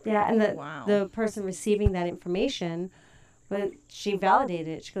 Yeah, and the person receiving that information, but she validated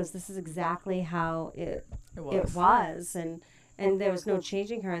it. She goes, this is exactly how it was. And there was no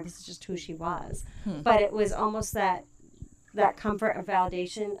changing her. This is just who she was. But it was almost that comfort and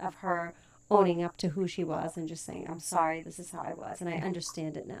validation of her owning up to who she was and just saying, I'm sorry, this is how I was, and I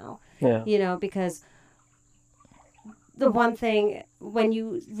understand it now. Yeah. You know, because the one thing, when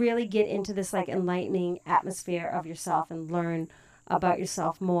you really get into this like enlightening atmosphere of yourself and learn about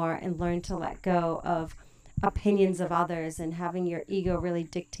yourself more and learn to let go of opinions of others and having your ego really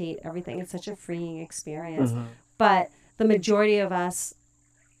dictate everything, it's such a freeing experience. But the majority of us,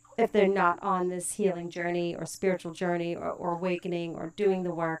 if they're not on this healing journey or spiritual journey or awakening or doing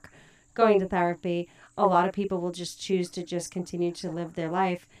the work, going to therapy, a lot of people will just choose to just continue to live their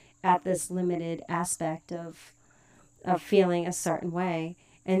life at this limited aspect of feeling a certain way,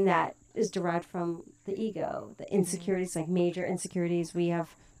 and that is derived from the ego, the insecurities, like major insecurities. We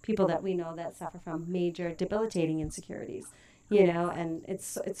have people that we know that suffer from major debilitating insecurities, you know, and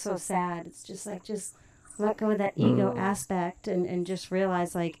it's so sad. It's just like, just let go of that ego aspect and just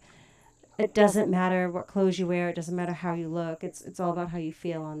realize, like, it doesn't matter what clothes you wear. It doesn't matter how you look. It's all about how you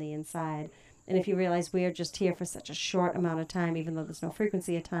feel on the inside. And if you realize we are just here for such a short amount of time, even though there's no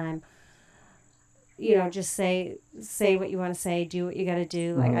frequency of time, you know, just say what you want to say, do what you got to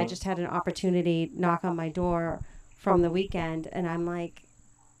do. Like, I just had an opportunity knock on my door from the weekend, and I'm like,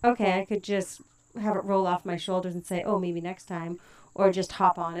 okay, I could just have it roll off my shoulders and say, oh, maybe next time, or just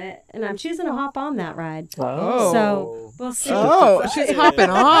hop on it. And I'm choosing to hop on that ride. Oh. So we'll see. Oh, she's hopping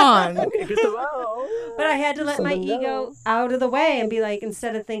on. But I had to let my ego out of the way and be like,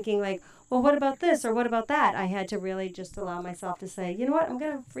 instead of thinking like, well, what about this or what about that? I had to really just allow myself to say, you know what, I'm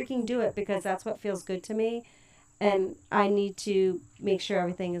going to freaking do it because that's what feels good to me. And I need to make sure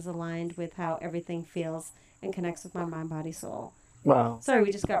everything is aligned with how everything feels and connects with my mind, body, soul. Wow. Sorry,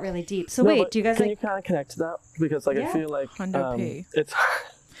 we just got really deep. So wait, do you guys can you kind of connect to that? Because like I feel like 100p. It's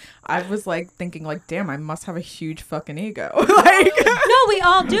I was like thinking like, damn, I must have a huge fucking ego. Like, no, we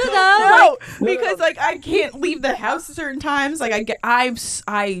all do though. No, because like I can't leave the house at certain times. Like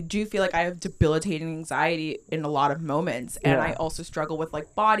I do feel like I have debilitating anxiety in a lot of moments, and I also struggle with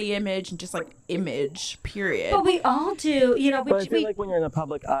like body image and just like image. Period. But we all do, you know. But I feel like when you're in the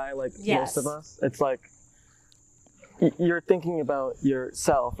public eye, like most of us, it's like you're thinking about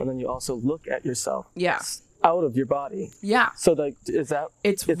yourself, and then you also look at yourself. Yeah. Out of your body. Yeah. So like, is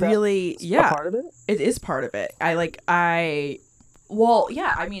it's really a part of it? It is part of it. I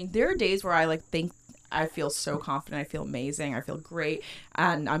mean, there are days where I like think I feel so confident, I feel amazing, I feel great,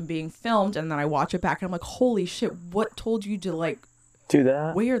 and I'm being filmed, and then I watch it back and I'm like, holy shit, what told you to like do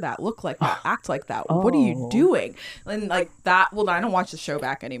that, wear that, look like that, act like that? What are you doing? And like that, well, I don't watch the show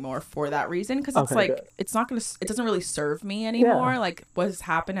back anymore for that reason, because it's like good. It's not gonna, it doesn't really serve me anymore. Like what has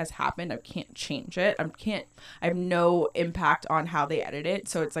happened has happened. I can't change it. I have no impact on how they edit it,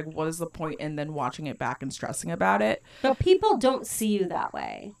 so it's like, what is the point in then watching it back and stressing about it? But people don't see you that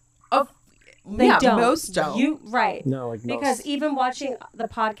way. They don't. Most don't. Right. No, like most. Because even watching the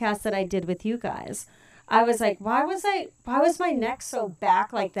podcast that I did with you guys, I was like, why was my neck so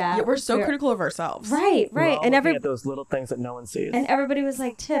back like that? Yeah, we're so critical of ourselves. Right. And at those little things that no one sees. And everybody was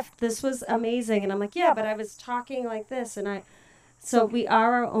like, Tiff, this was amazing. And I'm like, yeah, but I was talking like this. So we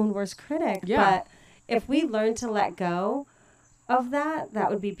are our own worst critic. Yeah. But if we learn to let go of that, that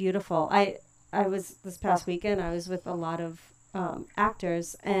would be beautiful. I was, this past weekend, I was with a lot of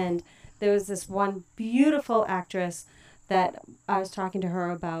actors, and there was this one beautiful actress that I was talking to her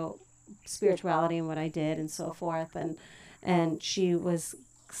about spirituality and what I did and so forth, and she was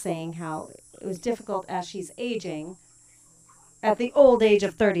saying how it was difficult as she's aging at the old age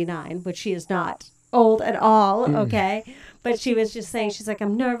of 39, which she is not old at all, okay? But she was just saying, she's like,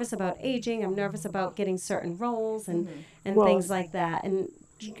 I'm nervous about aging, I'm nervous about getting certain roles and things like that, and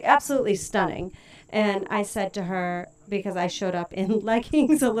absolutely stunning. And I said to her, because I showed up in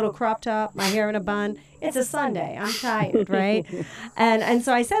leggings, a little crop top, my hair in a bun. It's a Sunday. I'm tired, right? And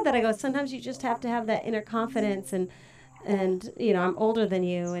so I said that. I go, sometimes you just have to have that inner confidence, and you know, I'm older than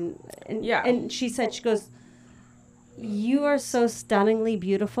you, and she said, she goes, you are so stunningly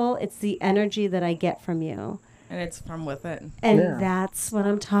beautiful. It's the energy that I get from you. And it's from within. And that's what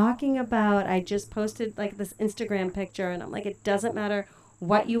I'm talking about. I just posted like this Instagram picture, and I'm like, it doesn't matter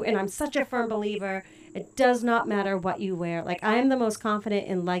what you, and I'm such a firm believer, it does not matter what you wear. Like, I am the most confident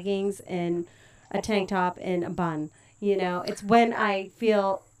in leggings and a tank top and a bun. You know, it's when I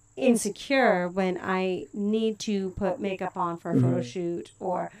feel insecure, when I need to put makeup on for a photo shoot,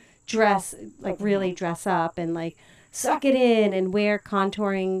 or dress, like really dress up and like suck it in and wear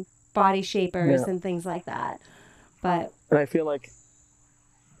contouring body shapers and things like that. But and I feel like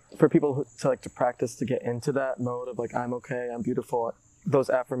for people to practice to get into that mode of like, I'm okay, I'm beautiful, those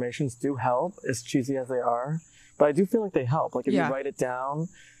affirmations do help, as cheesy as they are. But I do feel like they help. Like if you write it down,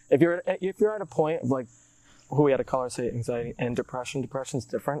 if you're at a point of like, who we had a caller say anxiety and depression. Depression's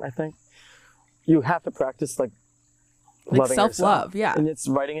different, I think. You have to practice like loving self-love, yourself. And it's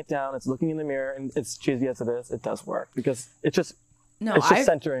writing it down, it's looking in the mirror, and it's cheesy as it is, it does work because it's just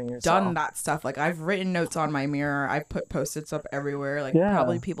centering yourself. Done that stuff. Like, I've written notes on my mirror. I've put Post-its up everywhere. Like,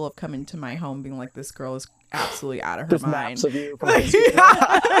 probably people have come into my home being like, this girl is absolutely out of her mind. Maps of you from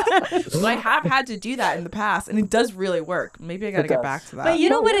So I have had to do that in the past, and it does really work. Maybe I got to get back to that. But you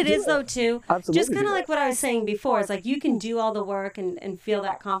know what it is, though, too? Absolutely. Just kind of like what I was saying before. It's like you can do all the work and feel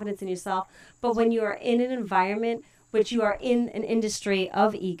that confidence in yourself, but when you are in an environment which you are in an industry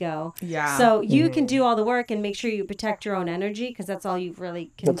of ego. Yeah. So you can do all the work and make sure you protect your own energy, because that's all you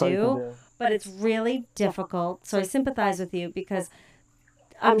really can do. But it's really difficult. So I sympathize with you, because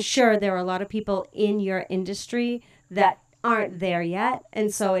I'm sure there are a lot of people in your industry that aren't there yet.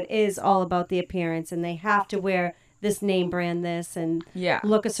 And so it is all about the appearance, and they have to wear this name brand and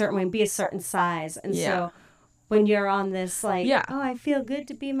look a certain way and be a certain size. And so when you're on this, like, oh, I feel good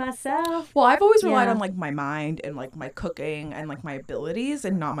to be myself. Well, I've always relied on, like, my mind and, like, my cooking and, like, my abilities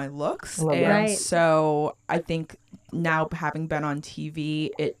and not my looks. And so I think now, having been on TV,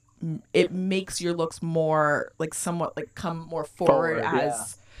 it makes your looks more, like, somewhat, like, come more forward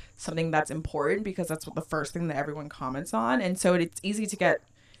as something that's important, because that's what the first thing that everyone comments on. And so it's easy to get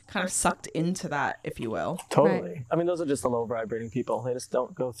kind of sucked into that, if you will. Totally. Right. I mean, those are just the low vibrating people. They just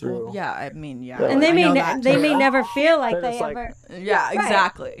don't go through. And they may never feel like they ever. Yeah,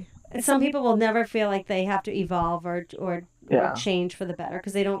 exactly. And some people will never feel like they have to evolve or change for the better,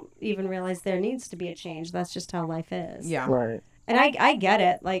 because they don't even realize there needs to be a change. That's just how life is. Yeah. Right. And I get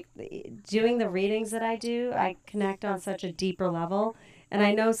it. Like, doing the readings that I do, I connect on such a deeper level. And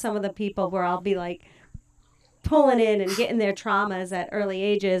I know some of the people where I'll be like, pulling in and getting their traumas at early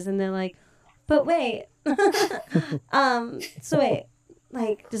ages, and they're like, but wait, so wait,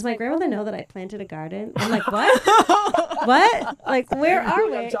 like, does my grandmother know that I planted a garden? I'm like, what? What? Like, where are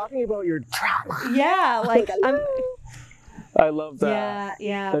we? I'm talking about your trauma. Yeah, like, I love that.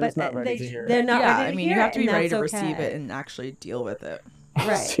 Yeah, they're but just not ready to hear it. They're not ready to hear it. I mean, you have to be ready to receive it and actually deal with it.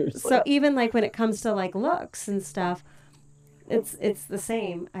 Right. Seriously. So even like when it comes to like looks and stuff, it's the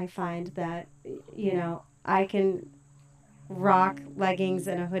same. I find that, you know, I can rock leggings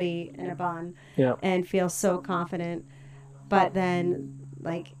and a hoodie and a bun and feel so confident. But then,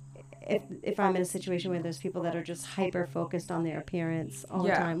 like, if I'm in a situation where there's people that are just hyper focused on their appearance all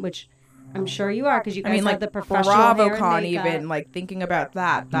the time, which I'm sure you are, because you guys have the professional BravoCon, even, like, thinking about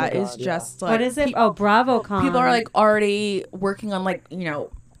that is just like, what is it? BravoCon. People are like already working on, like, you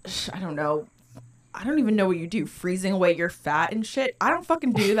know, I don't know. I don't even know what you do, freezing away your fat and shit. I don't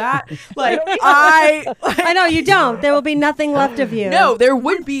fucking do that. Like, I know you don't. There will be nothing left of you. No, there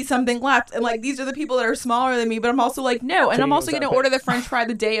would be something left. And, like, these are the people that are smaller than me, but I'm also like, no. And I'm also going to order the French fry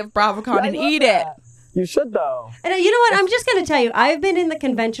the day of BravoCon and eat it. You should, though. And you know what? I'm just going to tell you, I've been in the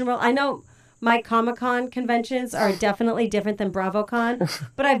convention world. I know my Comic-Con conventions are definitely different than BravoCon,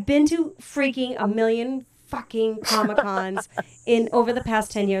 but I've been to freaking a million fucking Comic-Cons in over the past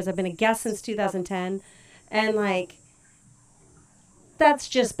 10 years. I've been a guest since 2010, and like, that's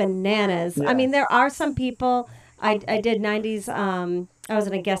just bananas. I mean, there are some people. I did 90s. I was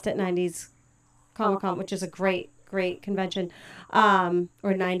a guest at 90s Comic-Con, which is a great convention, or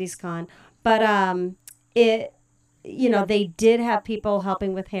 90s Con. But it, you know, they did have people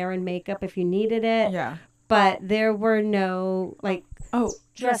helping with hair and makeup if you needed it. Yeah. but there were no like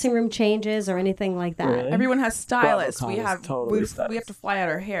dressing room changes or anything like that. Really? Everyone has stylists. We BravoCon is have totally we stylists. have to fly out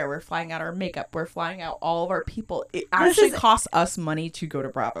our hair. We're flying out our makeup. We're flying out all of our people. It actually costs us money to go to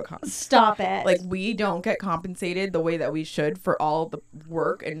BravoCon. Stop it. Like, we don't get compensated the way that we should for all the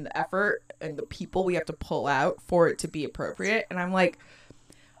work and the effort and the people we have to pull out for it to be appropriate. And I'm like,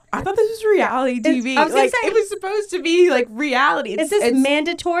 I thought this was reality TV. I was gonna Like, say- it was supposed to be like reality. is this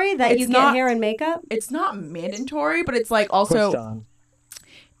mandatory that you it's get not- hair and makeup? It's not mandatory, but it's like Push also on.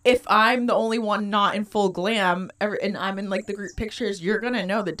 if I'm the only one not in full glam and I'm in like the group pictures, you're gonna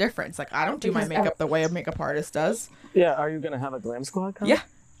know the difference. Like, I don't do my makeup the way a makeup artist does. Yeah, are you gonna have a glam squad come? Yeah.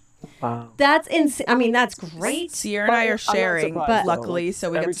 Wow. That's insane. I mean, that's great. Sierra and I are I'm not sharing, surprised, but though. luckily,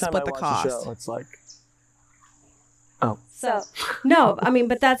 so we Every get to time split I the watch cost. a show, it's like, So, no, I mean,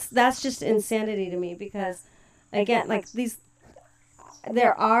 but that's just insanity to me because, again, like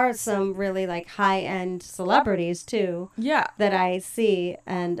there are some really like high end celebrities too Yeah. that I see,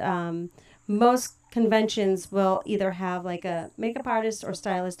 and most conventions will either have like a makeup artist or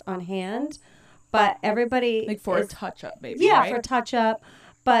stylist on hand, but everybody Like for a is- touch up, maybe. yeah, right? for touch up,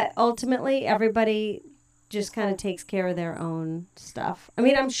 but ultimately everybody just kind of takes care of their own stuff. I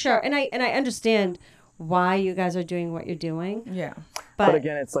mean, I'm sure, and I understand why you guys are doing what you're doing, Yeah. but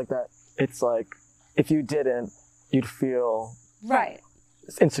again, it's like that. It's like if you didn't, you'd feel right.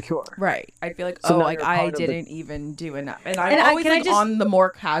 insecure. Right. I feel like, So oh, now like you're I part of the- didn't even do enough. And I'm And always can I like just- on the more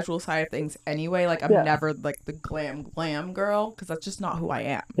casual side of things anyway. Like, I'm Yeah. never like the glam girl because that's just not who I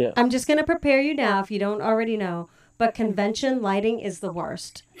am. I'm just going to prepare you now if you don't already know, but convention lighting is the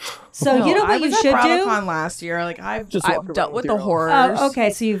worst. So No, you know I what you was at should do? BravoCon last year. Like, I've Just walk dealt around with with the your own- horrors. Oh, okay,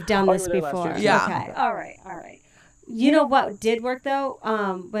 so you've done Oh, this you were there last before. year. Yeah. Okay. All right. You know what did work though?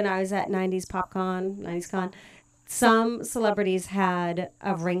 When I was at 90s Con, some celebrities had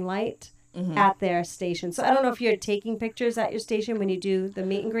a ring light at their station. So I don't know if you're taking pictures at your station when you do the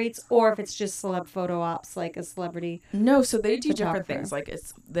meet and greets, or if it's just celeb photo ops, like a celebrity. No, so they do different Photographer. things. Like,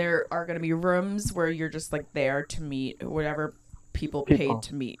 there are going to be rooms where you're just like there to meet whatever people paid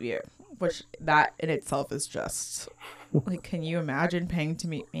to meet you, which that in itself is just like, can you imagine paying to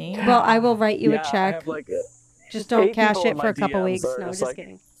meet me? Well, I will write you Yeah, a I check. have like Just don't 8 cash people it in for my a couple DMs weeks. are No, just just like-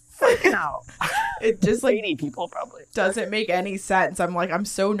 kidding. freaking out. It just like 80 people probably. doesn't make any sense. I'm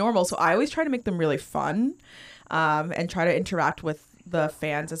so normal. So I always try to make them really fun, and try to interact with the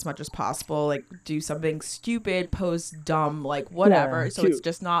fans as much as possible. Like, do something stupid, pose dumb, like whatever. Yeah, so it's cute.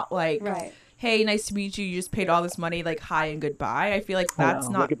 just not like, Right. hey, nice to meet you. You just paid all this money, like hi and goodbye. I feel like that's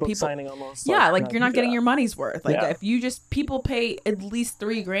not like a book people. signing almost. Yeah, like you're not getting yeah. your money's worth. Like Yeah. if you just people pay at least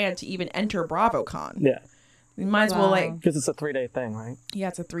 $3,000 to even enter BravoCon. Yeah, You might as well Wow. like because it's a 3-day thing, right? yeah,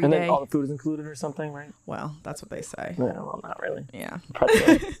 it's a And 3-day. then all the food is included or something, right? Well, that's what they say. Yeah, well, not really. Yeah.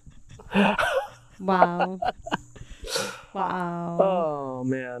 Pretzel. Wow. Wow. Oh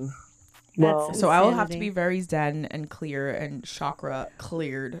man. Well, So I will have to Insanity. be very zen and clear and chakra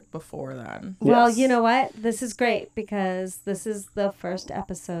cleared before then. Well, yes. you know what? This is great because this is the first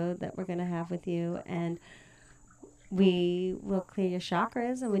episode that we're going to have with you, and we will clear your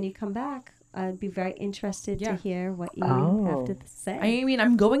chakras. And when you come back, I'd be very interested Yeah. to hear what you Oh. have to say. I mean,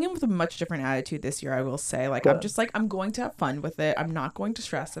 I'm going in with a much different attitude this year, I will say. Like, I'm Good. just like, I'm going to have fun with it. I'm not going to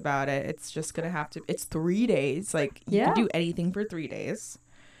stress about it. It's just going to have to, it's 3 days. Like, you Yeah. can do anything for 3 days.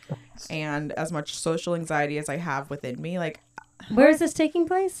 And as much social anxiety as I have within me, like, Where is this taking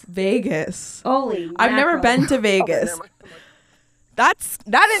place? Vegas. Holy I've never mackerel. been to Okay, Vegas. never mind. That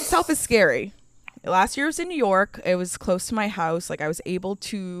in itself is scary. Last year was in New York. It was close to my house. Like, I was able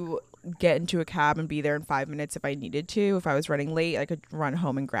to get into a cab and be there in 5 minutes if I needed to. If I was running late, I could run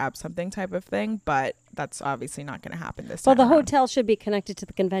home and grab something type of thing. But that's obviously not going to happen this Well, time. the around. hotel should be connected to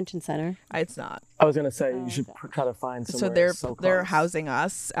the convention center. It's not. I was gonna say you should try to find somewhere. So they're so they're close. housing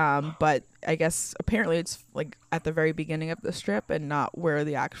us. But I guess apparently it's like at the very beginning of the strip and not where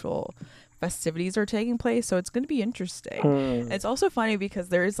the actual festivities are taking place. So it's going to be interesting. Hmm. It's also funny because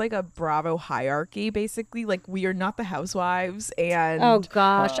there is like a Bravo hierarchy, basically. Like, we are not the housewives, and Oh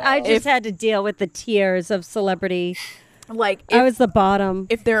gosh, I just had to deal with the tiers of celebrity. like I if, was the bottom.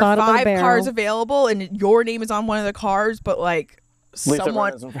 if there are bottom of the 5 barrel. cars available and your name is on one of the cars, but like Lisa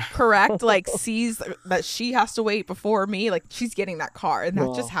someone Rinna's- correct like sees that she has to wait before me, like she's getting that car, and that's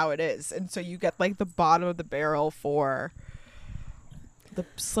Wow. just how it is. And so you get like the bottom of the barrel for the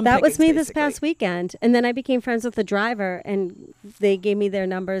slim That was pickings, me this basically. past weekend. And then I became friends with the driver, and they gave me their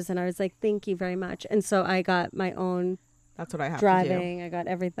numbers, and I was like, thank you very much. And so I got my own That's what I have driving. I got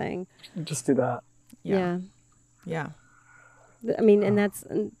everything. Just do that. to do. Yeah. Yeah. I mean, and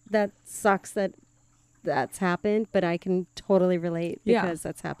that sucks that that's happened, but I can totally relate Yeah. because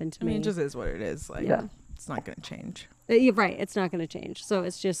that's happened to I me. mean, it just is what it is. Like, Yeah. It's not going to change. You're right. It's not going to change. So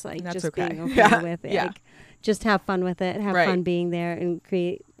it's just like That's just okay. being okay Yeah. with it. Yeah. Like, just have fun with it. Have Right. fun being there and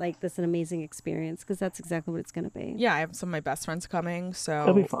create like this an amazing experience because that's exactly what it's going to be. Yeah, I have some of my best friends coming, so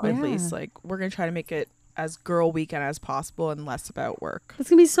That'll be fun. at Yeah. least like we're gonna try to make it as girl weekend as possible and less about work. It's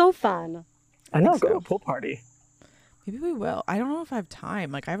going to be so fun. I know. think Go so. to a pool party. Maybe we will. I don't know if I have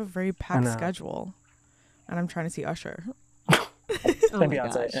time. Like I have a very packed know. schedule, and I'm trying to see Usher. Oh And my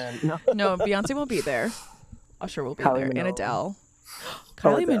Beyonce. gosh. And no. No, Beyonce won't be there. Usher will be Kylie there, and Minogue. Adele. Oh,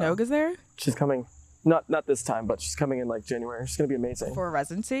 Kylie Adele. Minogue is there She's coming. Not this time, but she's coming in like January. She's gonna be amazing. for a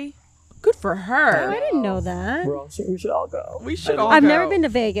residency. Good for Oh, her. I didn't know that. We should all go. We should I don't- all I've go. never been to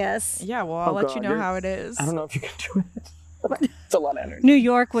Vegas. Yeah, well, I'll Oh, let you God, know you're- how it is. I don't know if you can do it. It's a lot of energy. New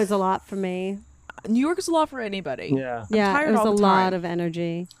York was a lot for me. New York is a lot for anybody. Yeah. Yeah, tired it was all a the lot time. of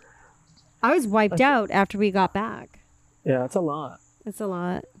energy. I was wiped out after we got back. Yeah, it's a lot. It's a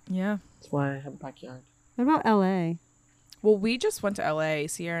lot. Yeah. That's why I have a backyard. What about LA? Well, we just went to LA.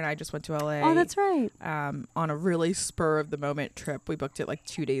 Sierra and I just went to LA. Oh, that's right. On a really spur of the moment trip. We booked it like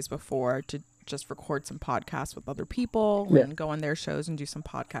 2 days before to just record some podcasts with other people Yeah. and go on their shows and do some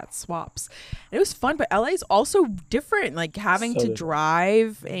podcast swaps. And it was fun, but LA is also different. Like having So to different.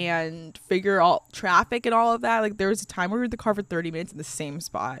 drive and figure out traffic and all of that. Like there was a time where we were in the car for 30 minutes in the same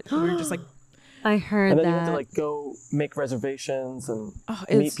spot. We were just like, I heard And then that. you have to like go make reservations and oh,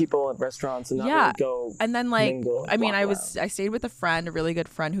 meet it's people at restaurants and not Yeah. really go. And then like mingle and I mean walk I stayed with a friend, a really good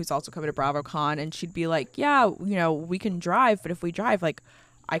friend who's also coming to BravoCon, and she'd be like, yeah, you know, we can drive, but if we drive, like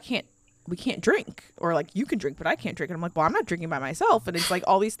we can't drink, or like you can drink but I can't drink. And I'm like, well, I'm not drinking by myself. And it's like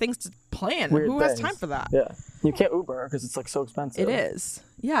all these things to plan. Weird Who has things. time for that? Yeah, you can't Uber because it's like so expensive. It is.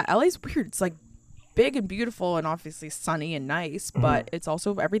 Yeah, LA's weird. It's like big and beautiful and obviously sunny and nice, but it's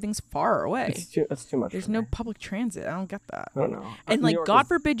also everything's far away. It's too much. There's for no me. public transit. I don't get that. I don't know. And New like York God is-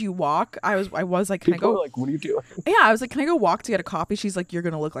 forbid you walk. I was like, can I people go? are like, what are you doing? Yeah, I was like, can I go walk to get a coffee? She's like, you're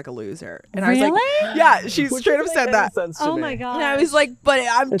gonna look like a loser. And I was Really? like, yeah, she Which straight up doesn't said make that. any sense to Oh me. my god. And I was like, but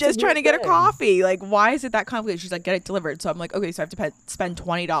I'm It's a just trying to weird get a thing. coffee. Like, why is it that complicated? She's like, get it delivered. So I'm like, okay, so I have to spend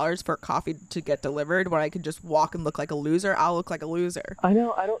 $20 for a coffee to get delivered when I could just walk and look like a loser. I'll look like a loser. I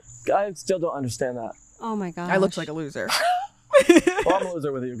know. I still don't understand that. Oh my god. I looked like a loser. Well, I'm a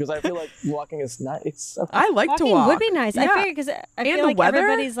loser with you because I feel like walking is nice. I like Walking to walk. would be nice. I Yeah. figure because I And feel the like weather?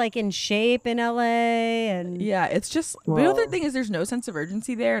 everybody's like in shape in LA and Yeah, it's just the Well- other thing is there's no sense of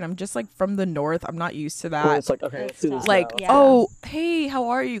urgency there, and I'm just like from the north. I'm not used to Where that. it's like, okay, let's do this Like, now. Yeah. oh, hey, how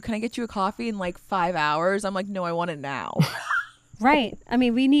are you? Can I get you a coffee in like 5 hours? I'm like, no, I want it now. right. I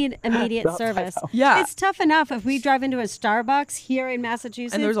mean, we need immediate Not 5 service. hours. Yeah. It's tough enough if we drive into a Starbucks here in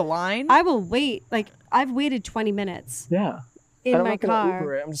Massachusetts. And there's a line. I will wait. Like I've waited 20 minutes Yeah. in And I'm my not gonna car.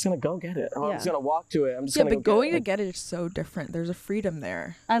 Uber it. I'm just gonna go get it. I'm Yeah. just gonna walk to it. I'm just yeah, gonna but go going get to it. get it is so different. There's a freedom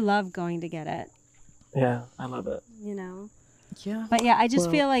there. I love going to get it, Yeah, I love it. you know. Yeah. But yeah, I just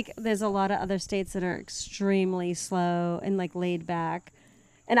Well- feel like there's a lot of other states that are extremely slow and like laid back.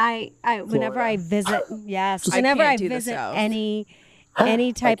 And I whenever Florida. I visit, yes, I whenever can't I do the visit South. any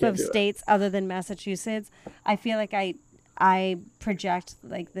type can't of do it. states other than Massachusetts, I feel like I project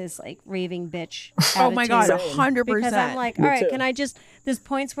like this like raving bitch. Oh my god, attitude. 100%. Because I'm like, Me all right, too. can I just? There's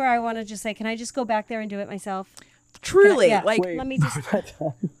points where I want to just say, can I just go back there and do it myself? truly, yeah. like, Wait, let me just- that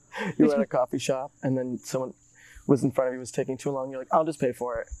time you were at a coffee shop and then someone was in front of you, was taking too long. You're like, I'll just pay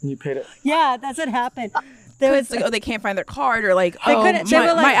for it. And you paid it. Yeah, that's what happened. There it's was like, oh, they can't find their card, or like, They oh, couldn't- they my,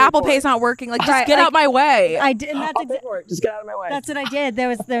 were like- my Apple Pay's not working. Like, just Right, get like- out my way. I did, and that's I'll pay for it. Just get out of my way. That's what I did.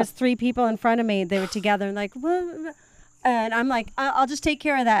 There's 3 people in front of me. They were together and like, "Whoa." And I'm like, I'll just take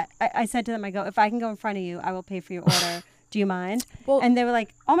care of that. I said to them, I go, if I can go in front of you, I will pay for your order. Do you mind? Well- and they were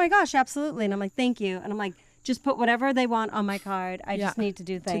like, oh my gosh, absolutely. And I'm like, thank you. And I'm like, just put whatever they want on my card. I Yeah. just need to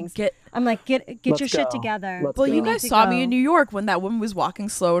do things. get- I'm like, get Let's your shit go. together. Let's Well, go. you We need guys to saw go. me in New York when that woman was walking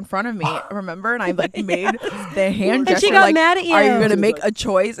slow in front of me. Remember? And I like made the hand And gesture. she got like, mad at you. Are you gonna She was make like- a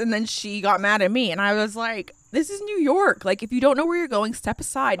choice? And then she got mad at me, and I was like, "This is New York. Like, if you don't know where you're going, step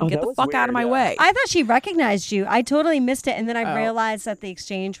aside and Oh, get that the was fuck out of my weird, yeah. way." I thought she recognized you. I totally missed it. And then I Oh. realized that the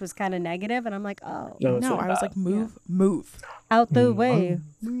exchange was kind of negative. And I'm like, oh, No, it's no, really I was bad. like, move, out the way.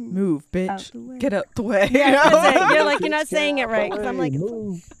 move, bitch, Out the way. get out the way. That's it. You're like, you're not saying it right. 'Cause I'm like,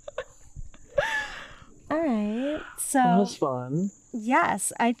 Move. all right. That So, was fun.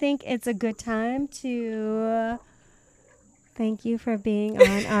 yes, I think it's a good time to thank you for being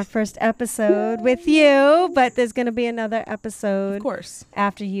on our first episode with you. But there's going to be another Of episode course,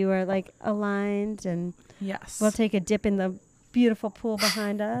 after you are like aligned, and yes. we'll take a dip in the beautiful pool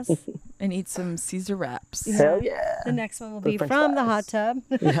behind us. And eat some Caesar wraps. Hell yeah. The next one will Those be French from the fries. hot tub.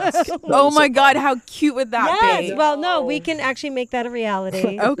 Yes. Oh my God, how cute would that Yes. be? Well, no, we can actually make that a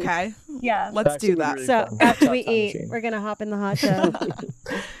reality. Okay, Yeah. let's Actually do would be that. really So fun. after Hot we time eat, machine. we're gonna hop in the hot tub.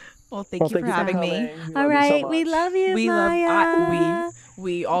 Well, thank you for having me. coming. We All love you so right, we much. love you, We Maya. love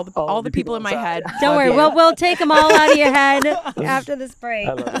we all the people in my head. Don't love worry, you. we'll take them all out of your head after this break.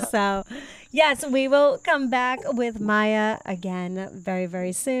 I love that. So, yes, we will come back with Maya again very,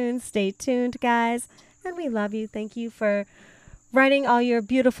 very soon. Stay tuned, guys. And we love you. Thank you for writing all your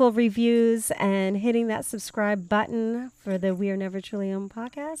beautiful reviews and hitting that subscribe button for the We Are Never Truly Alone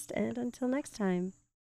podcast. And until next time.